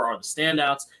David Harbour are the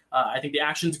standouts. I think the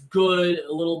action's good,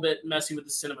 a little bit messy with the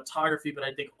cinematography, but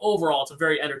I think overall it's a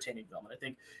very entertaining film. And I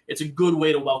think it's a good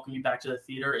way to welcome you back to the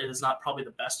theater. It is not probably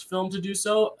the best film to do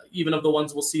so, even of the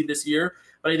ones we'll see this year,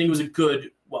 but I think it was a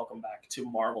good welcome back to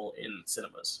Marvel in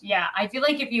cinemas. Yeah, I feel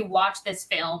like if you watch this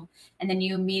film and then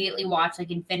you immediately watch like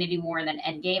Infinity War and then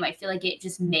Endgame, I feel like it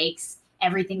just makes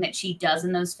everything that she does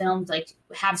in those films like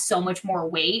have so much more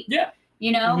weight. Yeah.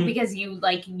 You know, because you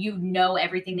know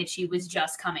everything that she was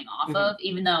just coming off of,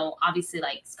 even though obviously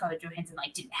like Scarlett Johansson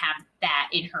like didn't have that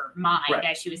in her mind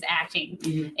as she was acting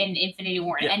in Infinity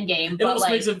War and Endgame. It almost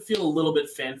makes it feel a little bit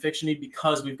fan fiction-y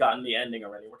because we've gotten the ending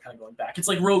already. We're kind of going back. It's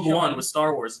like Rogue One with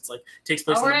Star Wars. It's like takes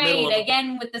place in the middle of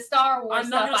again with the Star Wars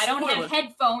stuff. I don't have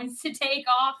headphones to take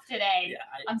off today. Yeah,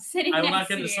 I'm sitting next to you. I'm not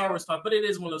getting the Star Wars talk, but it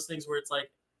is one of those things where it's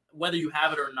like whether you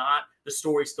have it or not, the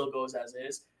story still goes as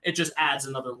is. It just adds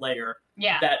another layer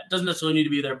that doesn't necessarily need to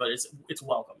be there, but it's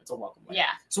welcome. It's a welcome layer. Yeah.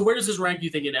 So where does this rank, you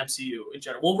think, in MCU in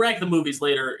general? We'll rank the movies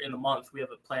later in the month. We have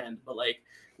it planned, but like,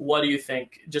 what do you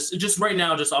think? Just right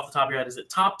now, just off the top of your head, is it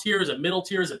top tier? Is it middle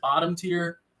tier? Is it bottom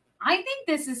tier? I think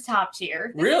this is top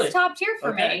tier. This is top tier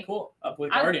for me. Okay, cool. Up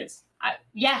with Guardians.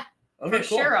 Yeah. Okay, for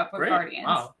sure, up with Guardians.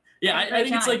 Wow. Yeah, I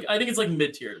think it's like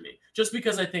mid tier to me, just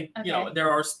because I think you know there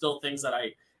are still things that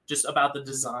I just about the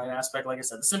design aspect. Like I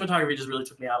said, the cinematography just really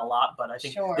took me out a lot, but I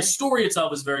think the story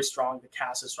itself is very strong. The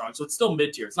cast is strong, so it's still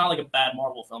mid tier. It's not like a bad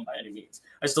Marvel film by any means.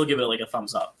 I still give it like a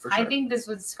thumbs up for sure. I think this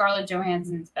was Scarlett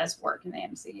Johansson's best work in the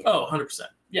MCU. Oh, 100%.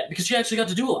 Yeah, because she actually got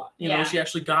to do a lot. You know, she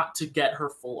actually got to get her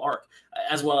full arc,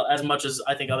 as much as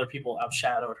I think other people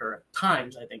outshadowed her at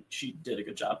times. I think she did a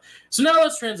good job. So now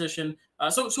let's transition.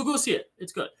 So go see it.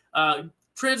 It's good.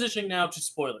 Transitioning now to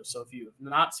spoilers. So if you have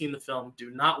not seen the film,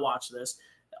 do not watch this.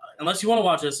 Unless you want to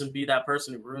watch this and be that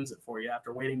person who ruins it for you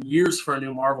after waiting years for a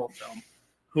new Marvel film.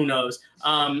 Who knows?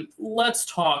 Let's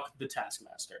talk the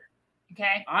Taskmaster.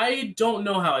 Okay. I don't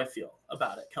know how I feel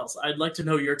about it, Kelsey. I'd like to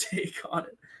know your take on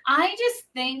it. I just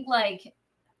think, like,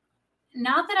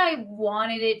 not that I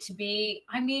wanted it to be.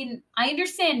 I mean, I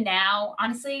understand now.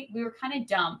 Honestly, we were kind of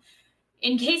dumb.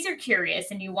 In case you're curious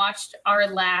and you watched our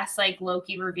last, like,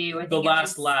 Loki review. I think it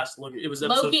was Loki. It was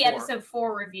episode Loki 4. episode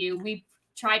 4 review. We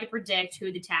tried to predict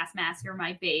who the Taskmaster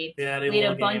might be. Yeah, we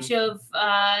had a bunch of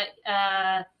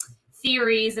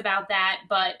theories about that,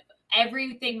 but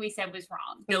everything we said was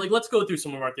wrong. Yeah, like let's go through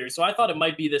some of our theories. So I thought it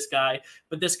might be this guy,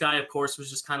 but this guy, of course, was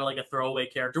just kind of like a throwaway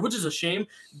character, which is a shame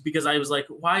because I was like,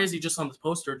 why is he just on this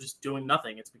poster just doing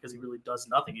nothing? It's because he really does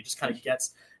nothing. He just kind of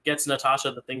gets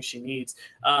Natasha the things she needs.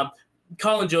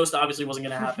 Colin Jost obviously wasn't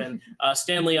going to happen.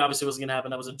 Stan Lee obviously wasn't going to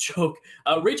happen. That was a joke.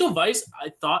 Rachel Weisz,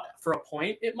 I thought for a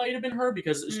point it might have been her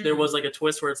because there was like a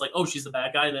twist where it's like, oh, she's the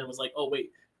bad guy. And then it was like, oh,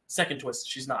 wait, second twist,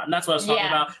 she's not. And that's what I was talking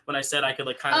about when I said I could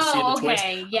like kind of see the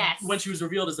twist. Yes. When she was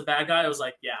revealed as the bad guy, I was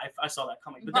like, yeah, I saw that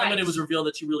coming. But then when it was revealed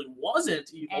that she really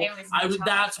wasn't evil,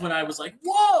 that's when I was like,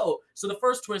 whoa. So the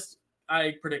first twist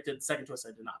I predicted, second twist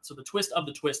I did not. So the twist of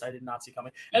the twist I did not see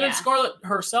coming. And then Scarlett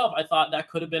herself, I thought that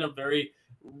could have been a very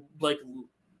like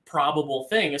probable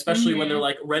thing, especially when they're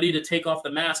like ready to take off the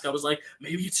mask. I was like,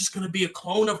 maybe it's just going to be a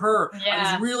clone of her.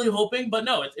 I was really hoping, but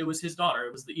no, it was his daughter.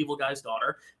 It was the evil guy's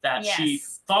daughter that she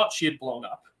thought she had blown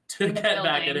up to get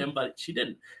back at him, but she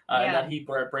didn't. And that he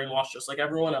brainwashed just like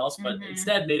everyone else, but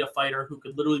instead made a fighter who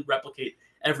could literally replicate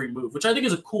every move, which I think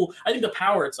is I think the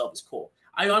power itself is cool.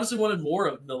 I honestly wanted more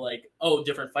of the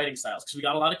different fighting styles because we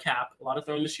got a lot of Cap, a lot of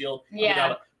throwing the shield.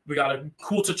 Yeah. We got a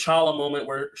cool T'Challa moment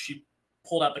where she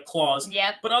pulled out the claws.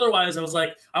 Yep. But otherwise, I was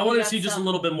like, I wanted to see just a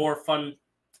little bit more fun.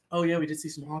 Oh, yeah, we did see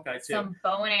some Hawkeye, too. Some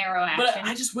bow and arrow action. But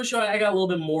I just wish I got a little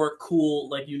bit more cool,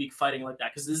 unique fighting like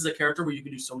that, because this is a character where you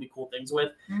can do so many cool things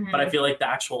with, but I feel like the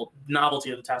actual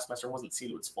novelty of the Taskmaster wasn't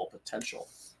seen to its full potential.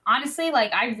 honestly,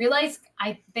 like, I realized,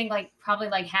 I think, like, probably,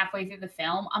 like, halfway through the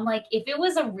film, I'm like, if it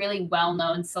was a really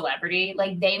well-known celebrity,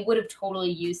 like, they would have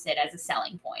totally used it as a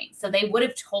selling point. So they would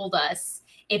have told us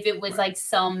if it was, like,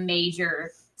 some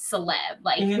major celeb,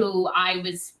 like, who I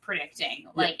was predicting,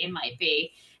 like, it might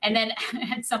be. And then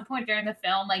at some point during the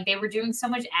film, like, they were doing so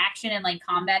much action and, like,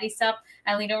 combat-y stuff.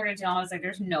 I leaned over to John. I was like,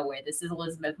 there's no way this is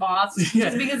Elizabeth Moss.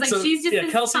 Just because, like, she's just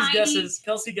this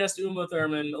Kelsey guessed Uma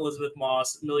Thurman, Elizabeth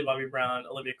Moss, Millie Bobby Brown,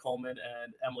 Olivia Colman,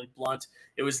 and Emily Blunt.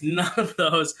 It was none of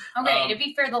those. Okay, to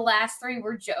be fair, the last three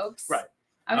were jokes. Right.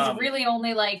 I was really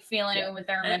only, like, feeling Uma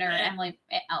Thurman or Emily.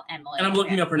 And I'm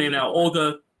looking up her name now.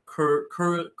 Olga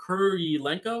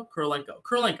Kurylenko.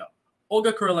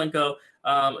 Olga Kurylenko,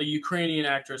 a Ukrainian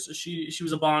actress. She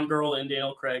was a Bond girl in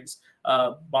Daniel Craig's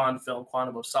Bond film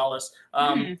Quantum of Solace.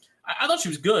 I thought she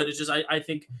was good. It's just I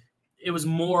think it was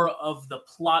more of the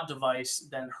plot device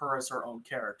than her as her own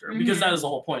character, because that is the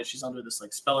whole point. She's under this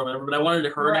like spell or whatever. But I wanted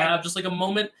her to have just like a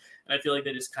moment, and I feel like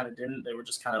they just kind of didn't. They were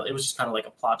just kind of it was just kind of like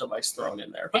a plot device thrown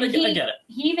in there. But I get it.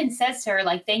 He even says to her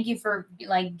like, "Thank you for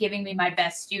like giving me my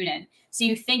best student." So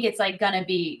you think it's like gonna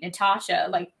be Natasha,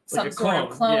 like some sort of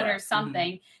clone or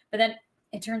something, but then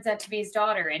it turns out to be his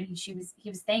daughter, and he was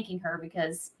thanking her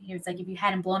because he was like, if you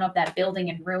hadn't blown up that building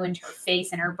and ruined her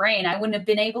face and her brain, I wouldn't have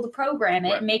been able to program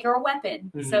it and make her a weapon.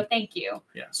 So thank you.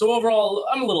 Yeah. So overall,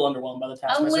 I'm a little underwhelmed by the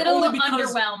Taskmaster.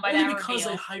 Underwhelmed by that because reveal.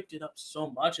 they hyped it up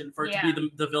so much, and for it to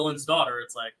be the villain's daughter,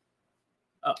 it's like,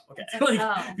 oh, okay. Like,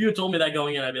 if you had told me that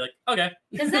going in, I'd be like, okay.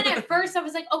 Because then at first I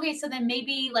was like, okay, so then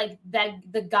maybe like that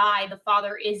the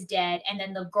father is dead, and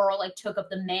then the girl like took up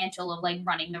the mantle of like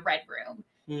running the Red Room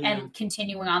and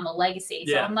continuing on the legacy.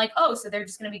 So I'm like, oh, so they're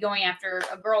just gonna be going after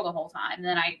a girl the whole time. And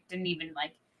then I didn't even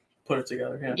like put it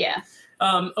together. Yeah.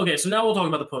 Okay, so now we'll talk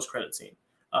about the post-credit scene.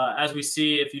 As we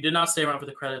see, if you did not stay around for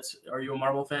the credits, are you a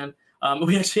Marvel fan?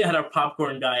 We actually had our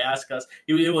popcorn guy ask us.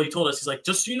 He told us, he's like,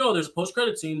 just so you know, there's a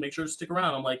post-credit scene. Make sure to stick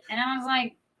around. I'm like, and I was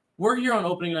like, we're here on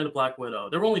opening night of Black Widow.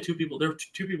 There were only two people.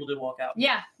 Two people did walk out.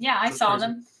 Yeah, I saw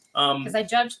them because I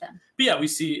judged them. But yeah, we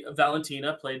see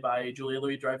Valentina, played by Julia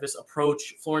Louis-Dreyfus,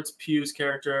 approach Florence Pugh's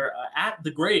character at the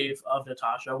grave of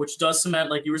Natasha, which does cement,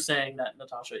 like you were saying, that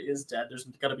Natasha is dead. There's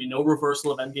got to be no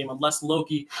reversal of Endgame unless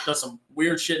Loki does some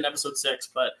weird shit in episode 6.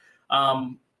 But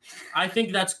I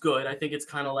think that's good. I think it's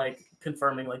kind of like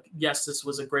confirming, like, yes, this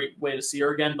was a great way to see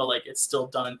her again, but like it's still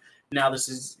done. Now this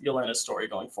is Yelena's story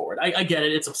going forward. I get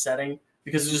it. It's upsetting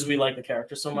because it's just we like the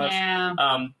character so much. Yeah.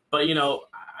 But you know,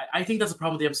 I think that's the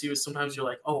problem with the MCU is sometimes you're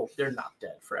like, oh, they're not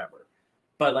dead forever,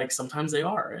 but like sometimes they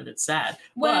are, and it's sad.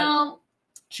 Well,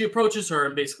 but she approaches her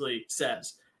and basically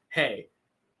says, "Hey,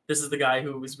 this is the guy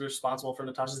who was responsible for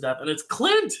Natasha's death, and it's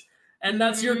Clint." And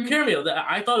that's your cameo.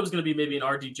 I thought it was going to be maybe an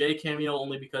RDJ cameo,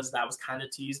 only because that was kind of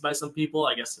teased by some people.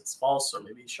 I guess it's false, or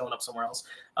maybe he's showing up somewhere else.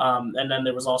 And then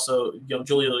there was also,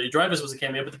 Julia Louis-Dreyfus was a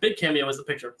cameo, but the big cameo was the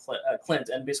picture of Clint,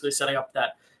 and basically setting up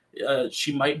that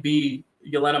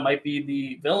Yelena might be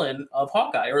the villain of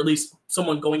Hawkeye, or at least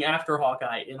someone going after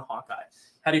Hawkeye in Hawkeye.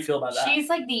 How do you feel about that? She's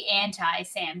like the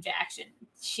anti-Sam Jackson.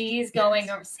 She's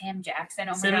going over Sam Jackson.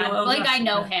 Oh my God. Like, I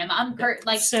know him. I'm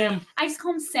like Sam. I just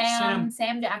call him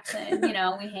Sam Jackson. You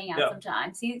know, we hang out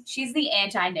sometimes. She's the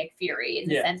anti-Nick Fury in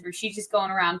the sense where she's just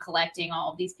going around collecting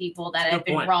all of these people that have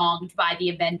been wronged by the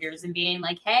Avengers and being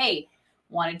like, hey,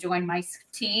 want to join my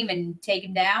team and take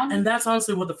him down? And that's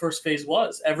honestly what the first phase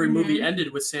was. Every movie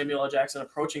ended with Samuel L. Jackson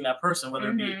approaching that person,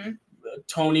 whether it be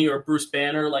Tony or Bruce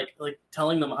Banner, like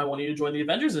telling them, I want you to join the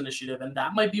Avengers Initiative. And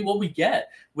that might be what we get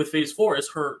with phase 4 is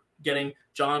her getting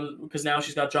John, because now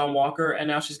she's got John Walker and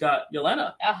now she's got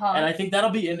Yelena. And I think that'll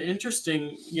be an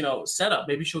interesting, setup.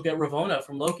 Maybe she'll get Ravonna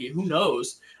from Loki. Who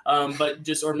knows? Or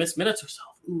Miss Minutes herself.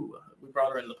 Ooh, we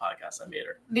brought her into the podcast. I made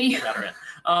her. Got her in.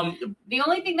 The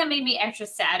only thing that made me extra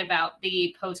sad about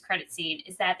the post-credit scene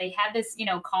is that they had this,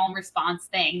 calm response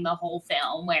thing the whole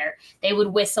film where they would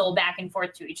whistle back and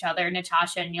forth to each other,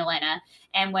 Natasha and Yelena.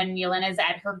 And when Yelena's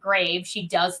at her grave, she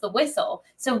does the whistle.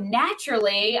 So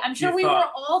naturally, I'm sure we were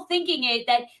all thinking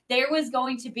that there was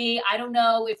going to be, I don't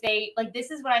know if they, this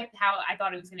is how I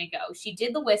thought it was going to go. She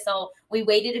did the whistle. We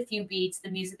waited a few beats. The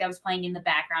music that was playing in the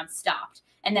background stopped.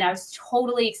 And then I was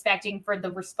totally expecting for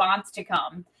the response to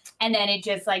come. And then it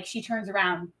just she turns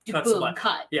around, boom,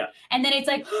 cut. Yeah. And then it's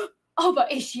like, oh,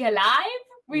 but is she alive?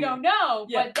 We don't know.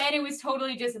 Yeah. But then it was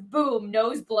totally just boom,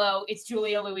 nose blow. It's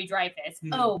Julia Louis-Dreyfus.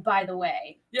 Oh, by the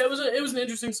way. Yeah, it was an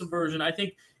interesting subversion. I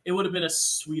think it would have been a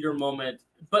sweeter moment.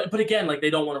 But again,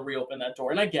 they don't want to reopen that door,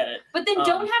 and I get it. But then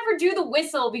don't have her do the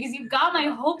whistle because you've got my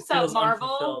hopes up,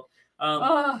 Marvel.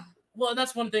 Well, and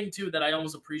that's one thing, too, that I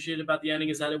almost appreciated about the ending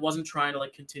is that it wasn't trying to,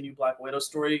 continue Black Widow's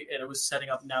story, and it was setting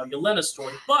up now Yelena's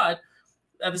story. But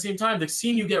at the same time, the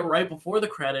scene you get right before the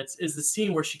credits is the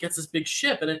scene where she gets this big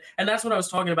ship, and that's what I was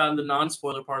talking about in the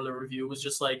non-spoiler part of the review. It was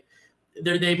just like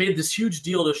they made this huge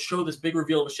deal to show this big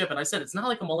reveal of a ship, and I said it's not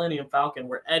like a Millennium Falcon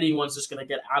where anyone's just gonna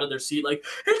get out of their seat like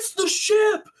it's the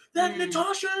ship that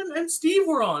Natasha and Steve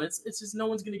were on. It's just no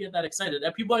one's gonna get that excited,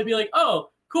 and people might be like,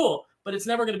 oh, cool, but it's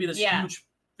never gonna be this huge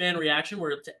fan reaction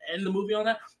where to end the movie on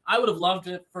that. I would have loved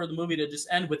it for the movie to just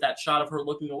end with that shot of her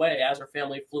looking away as her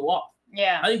family flew off.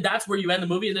 Yeah. I think that's where you end the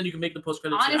movie, and then you can make the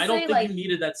post-credits scene. I don't think you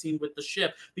needed that scene with the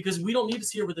ship, because we don't need to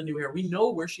see her with the new hair. We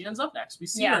know where she ends up next. We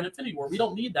see her in Infinity War. We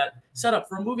don't need that setup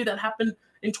for a movie that happened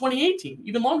in 2018,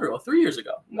 even longer ago, 3 years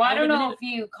ago. Well, I don't know if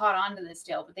you caught on to this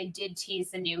deal, but they did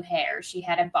tease the new hair. She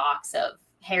had a box of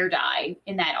hair dye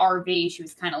in that RV she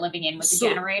was kind of living in with the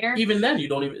generator. Even then, you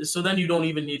don't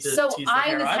even need to tease the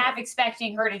hair. I was half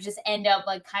expecting her to just end up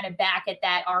like kind of back at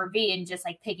that RV and just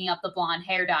like picking up the blonde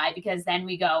hair dye, because then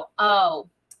we go, oh,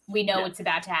 we know what's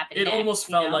about to happen. It almost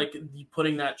felt like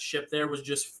putting that ship there was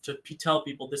just to tell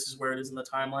people this is where it is in the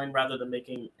timeline, rather than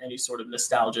making any sort of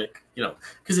nostalgic,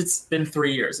 because it's been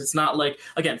 3 years. It's not like,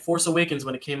 again, Force Awakens,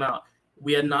 when it came out,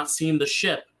 we had not seen the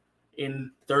ship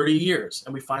in 30 years,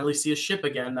 and we finally see a ship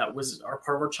again that was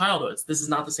part of our childhoods. This is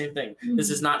not the same thing. This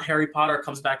is not Harry Potter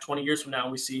comes back 20 years from now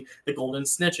and we see the Golden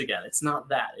Snitch again. It's not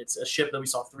that. It's a ship that we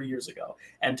saw 3 years ago.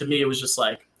 And to me, it was just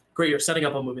like, great, you're setting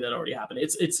up a movie that already happened.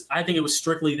 I think it was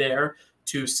strictly there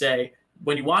to say,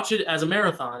 when you watch it as a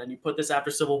marathon and you put this after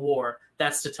Civil War,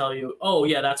 that's to tell you, oh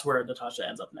yeah, that's where Natasha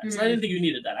ends up next. I didn't think you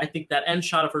needed that. I think that end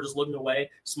shot of her just looking away,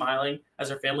 smiling as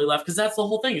her family left, because that's the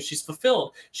whole thing. She's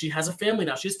fulfilled. She has a family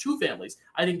now. She has 2 families.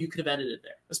 I think you could have ended it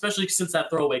there, especially since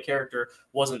that throwaway character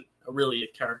wasn't really a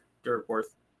character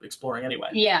worth exploring anyway.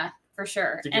 Yeah, for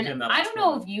sure. And I don't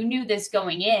know if you knew this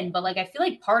going in, but like I feel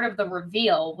like part of the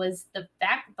reveal was the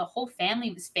fact that the whole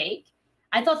family was fake.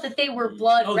 I thought that they were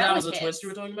blood relatives. That was a twist you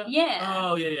were talking about? Yeah.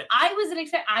 Oh, yeah. I wasn't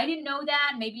expecting. I didn't know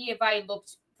that. Maybe if I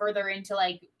looked further into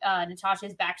like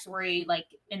Natasha's backstory, like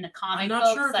in the comic books.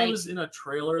 I'm not sure if it was in a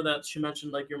trailer that she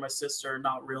mentioned, like, you're my sister,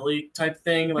 not really type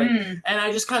thing. Like, and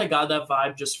I just kind of got that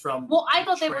vibe just from. Well, I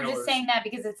thought trailers. They were just saying that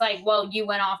because it's like, well, you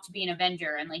went off to be an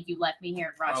Avenger and like you left me here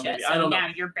in Russia, so now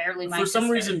you're barely my sister. For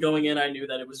some reason, going in, I knew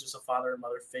that it was just a father and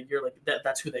mother figure. Like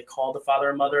that's who they called the father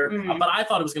and mother. But I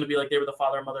thought it was going to be like they were the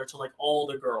father and mother to like all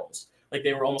the girls. Like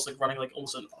they were almost like running like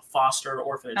almost a foster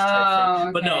orphanage type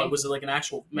thing. But no, it was like an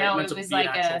actual meant to be like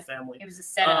an actual family. It was a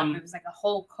setup. It was like a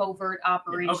whole covert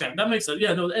operation. Okay, that makes sense.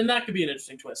 Yeah, no, and that could be an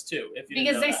interesting twist too. If you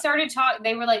because they started talking,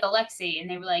 they were like Alexei, and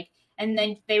they were like, and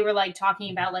then they were like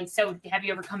talking about like, so have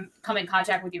you ever come in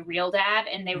contact with your real dad?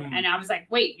 And they and I was like,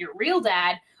 wait, your real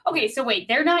dad? Okay, so wait,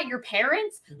 they're not your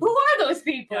parents? Who are those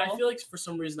people? Yeah, I feel like for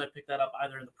some reason I picked that up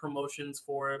either in the promotions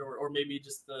for it or maybe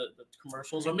just the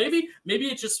commercials, or maybe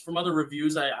it's just from other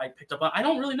reviews I picked up. I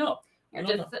don't really know. You're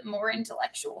just more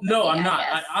intellectual. No, I'm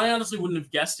not. I honestly wouldn't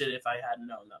have guessed it if I hadn't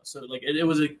known, though. So like it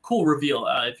was a cool reveal.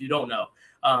 If you don't know,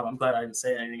 I'm glad I didn't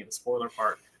say anything in the spoiler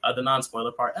part, the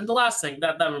non-spoiler part. And the last thing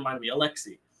that reminded me,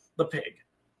 Alexei, the pig.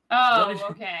 Oh,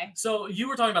 okay. So you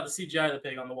were talking about the CGI of the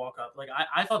pig on the walk-up. Like,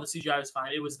 I thought the CGI was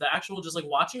fine. It was the actual, just, like,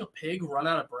 watching a pig run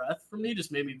out of breath for me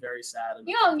just made me very sad.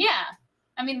 Yeah.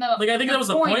 I mean, I think that was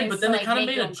the point, but then they kind of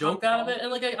made a joke out of it. And,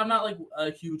 like, I'm not, like,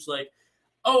 a huge, like,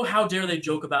 oh, how dare they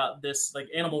joke about this, like,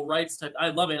 animal rights type. I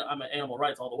love it. I'm an animal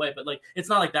rights all the way. But, like, it's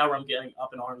not like that where I'm getting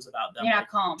up in arms about them. You're not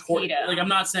calling PETA. Like, I'm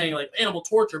not saying, like, animal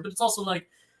torture, but it's also, like,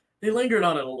 they lingered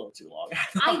on it a little too long.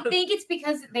 I think it's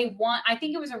because I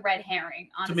think it was a red herring,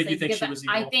 honestly. To make you think she was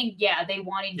evil. I think, they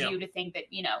wanted you to think that,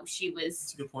 she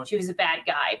was a bad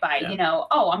guy by,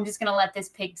 I'm just going to let this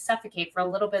pig suffocate for a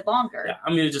little bit longer. Yeah,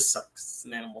 I mean, it just sucks. It's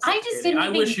an animal. I just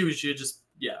didn't wish she would just,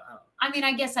 I mean,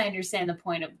 I guess I understand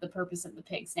the purpose of the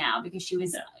pigs now, because she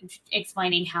was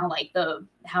explaining how like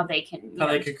how they can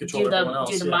control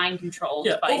do the mind control.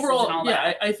 Yeah, overall, and all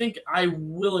that. I think I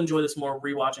will enjoy this more,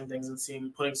 rewatching things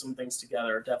and putting some things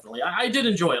together. Definitely, I did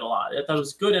enjoy it a lot. I thought it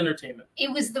was good entertainment.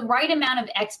 It was the right amount of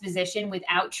exposition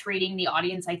without treating the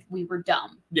audience like we were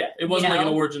dumb. Yeah, it wasn't like an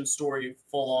origin story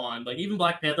full on. Like even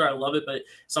Black Panther, I love it, but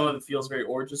some of it feels very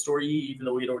origin story, even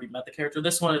though we had already met the character.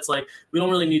 This one, it's like we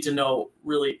don't really need to know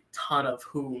really ton of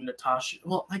who Natasha.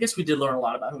 Well, I guess we did learn a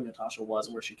lot about who Natasha was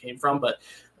and where she came from, but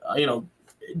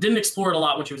didn't explore it a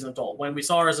lot when she was an adult. When we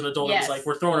saw her as an adult, it was like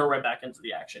we're throwing her right back into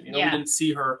the action. We didn't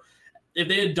see her. If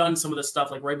they had done some of this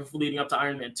stuff like right before leading up to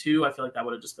Iron Man 2, I feel like that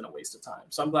would have just been a waste of time.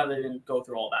 So I'm glad they didn't go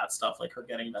through all that stuff, like her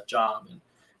getting that job and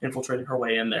infiltrating her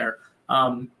way in there.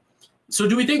 So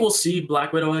do we think we'll see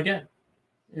Black Widow again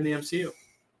in the MCU?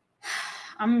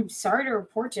 I'm sorry to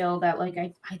report, Jill, that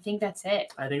I think that's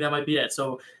it. I think that might be it.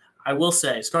 So I will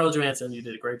say, Scarlett Johansson, you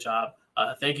did a great job.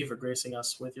 thank you for gracing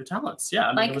us with your talents. Yeah,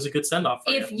 I mean, it was a good send-off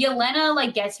for if Yelena,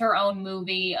 like, gets her own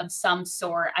movie of some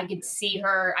sort, I could see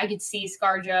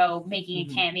ScarJo making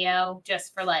a cameo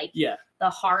just for, like, the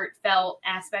heartfelt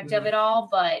aspect of it all.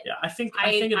 But yeah, I think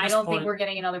I don't think we're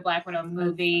getting another Black Widow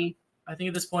movie. I think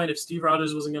at this point, if Steve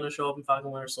Rogers wasn't going to show up in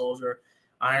Falcon Winter Soldier,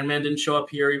 Iron Man didn't show up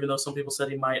here, even though some people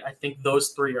said he might. I think those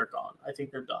 3 are gone. I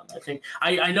think they're done.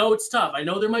 I know it's tough. I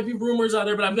know there might be rumors out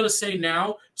there, but I'm going to say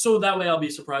now, so that way I'll be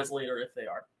surprised later if they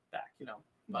are back,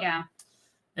 But yeah.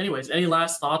 Anyways, any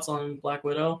last thoughts on Black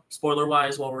Widow,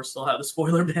 spoiler-wise, while we're still have the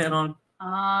spoiler ban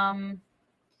on?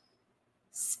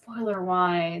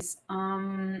 Spoiler-wise,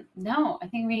 no, I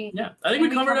think we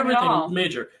covered everything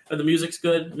major. The music's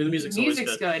good. I mean, the music's always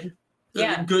good.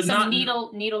 Yeah, good. Some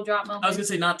needle drop moments. I was gonna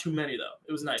say not too many though.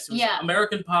 It was nice. It was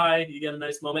American Pie. You get a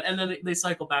nice moment, and then they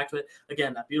cycle back to it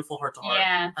again. That beautiful heart to heart.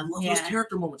 Yeah, I love those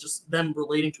character moments, just them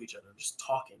relating to each other, just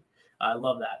talking. I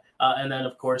love that. And then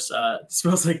of course,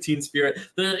 Smells Like Teen Spirit.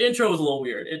 The intro was a little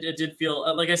weird. It did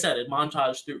feel like I said, it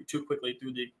montaged too quickly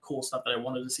through the cool stuff that I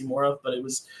wanted to see more of. But it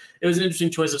was an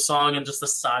interesting choice of song and just the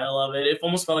style of it. It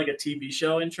almost felt like a TV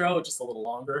show intro, just a little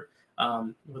longer.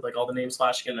 With like all the names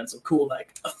flashing and then some cool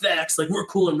like effects, like we're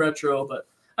cool and retro, but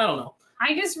I don't know.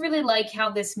 I just really like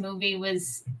how this movie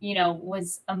was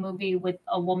a movie with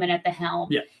a woman at the helm.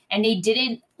 Yeah. And they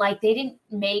didn't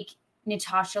make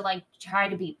Natasha like try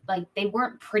to be like, they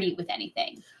weren't pretty with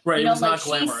anything. Right. It was not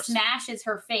glamorous. She smashes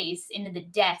her face into the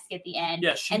desk at the end.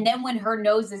 Yeah, and then when her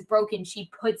nose is broken, she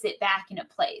puts it back into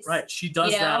place. Right. She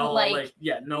does that all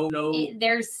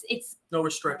it's no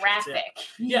restrictions. Graphic.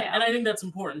 Yeah. And I think that's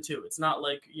important too. It's not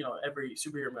like, every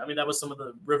superhero. I mean, that was some of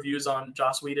the reviews on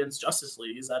Joss Whedon's Justice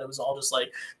League, is that it was all just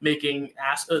like making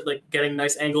getting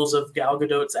nice angles of Gal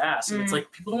Gadot's ass. And it's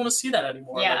like, people don't want to see that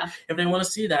anymore. Yeah. Like, if they want to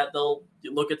see that, they'll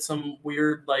look at some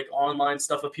weird like online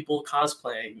stuff of people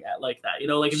cosplaying like that.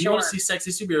 Like if you want to see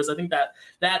sexy superheroes, I think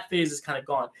that phase is kind of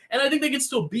gone. And I think they can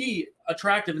still be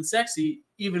attractive and sexy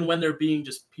even when they're being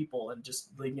just people and just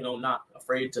like, not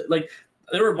afraid to like.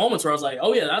 There were moments where I was like,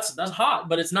 oh yeah, that's hot,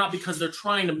 but it's not because they're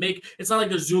trying to it's not like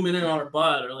they're zooming in on her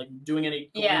butt or like doing any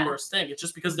glamorous thing. It's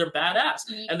just because they're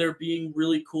badass and they're being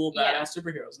really cool, badass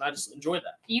superheroes. And I just enjoyed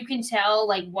that. You can tell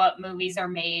like what movies are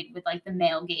made with like the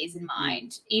male gaze in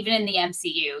mind, even in the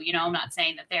MCU. I'm not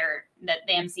saying that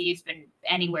the MCU's been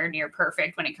anywhere near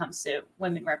perfect when it comes to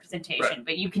women representation,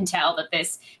 but you can tell that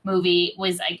this movie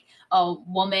was like a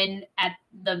woman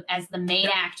as the main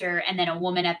actor and then a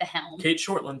woman at the helm. Kate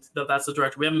Shortland, that's the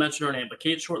director. We haven't mentioned her name, but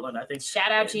Kate Shortland, I think.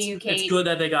 Shout out to you, Kate. It's good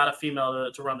that they got a female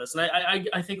to run this. And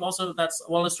I think also that's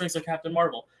one of the strengths of Captain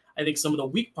Marvel. I think some of the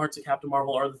weak parts of Captain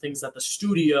Marvel are the things that the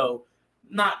studio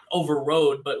not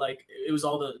overrode, but like it was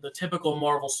all the typical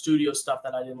Marvel studio stuff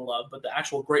that I didn't love. But the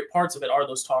actual great parts of it are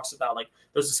those talks about like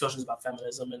those discussions about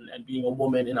feminism and being a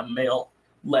woman in a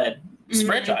male-led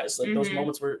franchise. Like those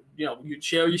moments where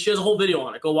she has a whole video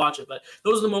on it. Go watch it. But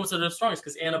those are the moments that are the strongest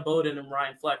because Anna Boden and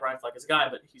Ryan Fleck is a guy,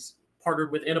 but he's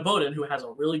partnered with Anna Boden, who has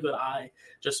a really good eye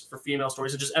just for female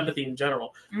stories and just empathy in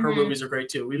general. Her movies are great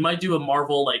too. We might do a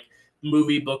Marvel like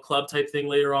movie book club type thing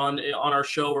later on our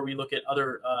show where we look at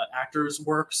other actors'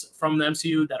 works from the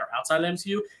MCU that are outside the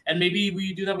MCU, and maybe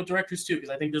we do that with directors too, because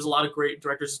I think there's a lot of great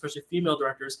directors, especially female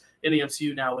directors in the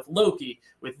MCU now, with Loki,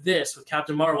 with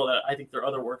Captain Marvel, that I think their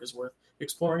other work is worth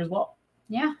exploring as well.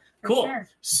 Yeah. Cool. Sure.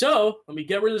 So let me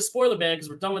get rid of the spoiler ban because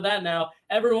we're done with that now.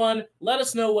 Everyone, let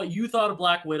us know what you thought of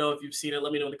Black Widow. If you've seen it,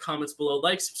 let me know in the comments below.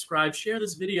 Like, subscribe, share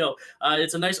this video.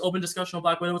 It's a nice open discussion on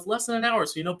Black Widow with less than an hour.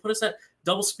 So, put us at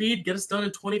double speed, get us done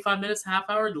in 25 minutes, half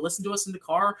hour. Listen to us in the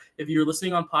car if you're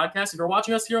listening on podcast. If you're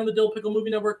watching us here on the Dill Pickle Movie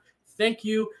Network, thank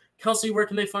you. Kelsey, where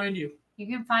can they find you? You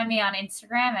can find me on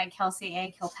Instagram at Kelsey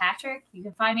A. Kilpatrick. You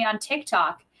can find me on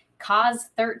TikTok,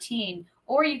 Cause13.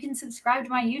 Or you can subscribe to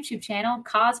my YouTube channel,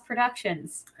 Cause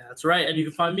Productions. That's right. And you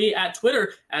can find me at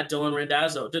Twitter at Dylan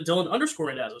Randazzo.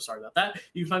 Dylan_Randazzo. Sorry about that.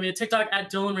 You can find me at TikTok at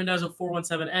Dylan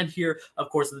Randazzo417. And here, of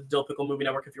course, the Dill Pickle Movie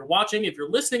Network. If you're watching, if you're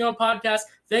listening on podcast,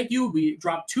 thank you. We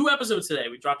dropped 2 episodes today.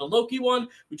 We dropped a Loki one.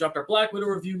 We dropped our Black Widow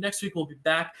review. Next week, we'll be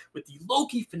back with the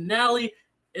Loki finale.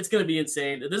 It's going to be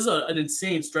insane. This is an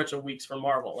insane stretch of weeks for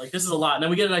Marvel. Like, this is a lot. And then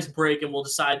we get a nice break, and we'll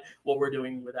decide what we're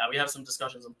doing with that. We have some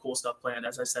discussions of cool stuff planned.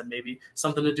 As I said, maybe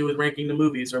something to do with ranking the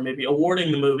movies or maybe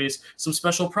awarding the movies, some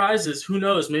special prizes. Who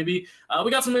knows? Maybe we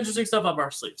got some interesting stuff up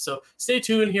our sleeve. So stay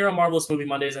tuned here on Marvelous Movie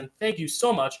Mondays, and thank you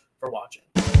so much for watching.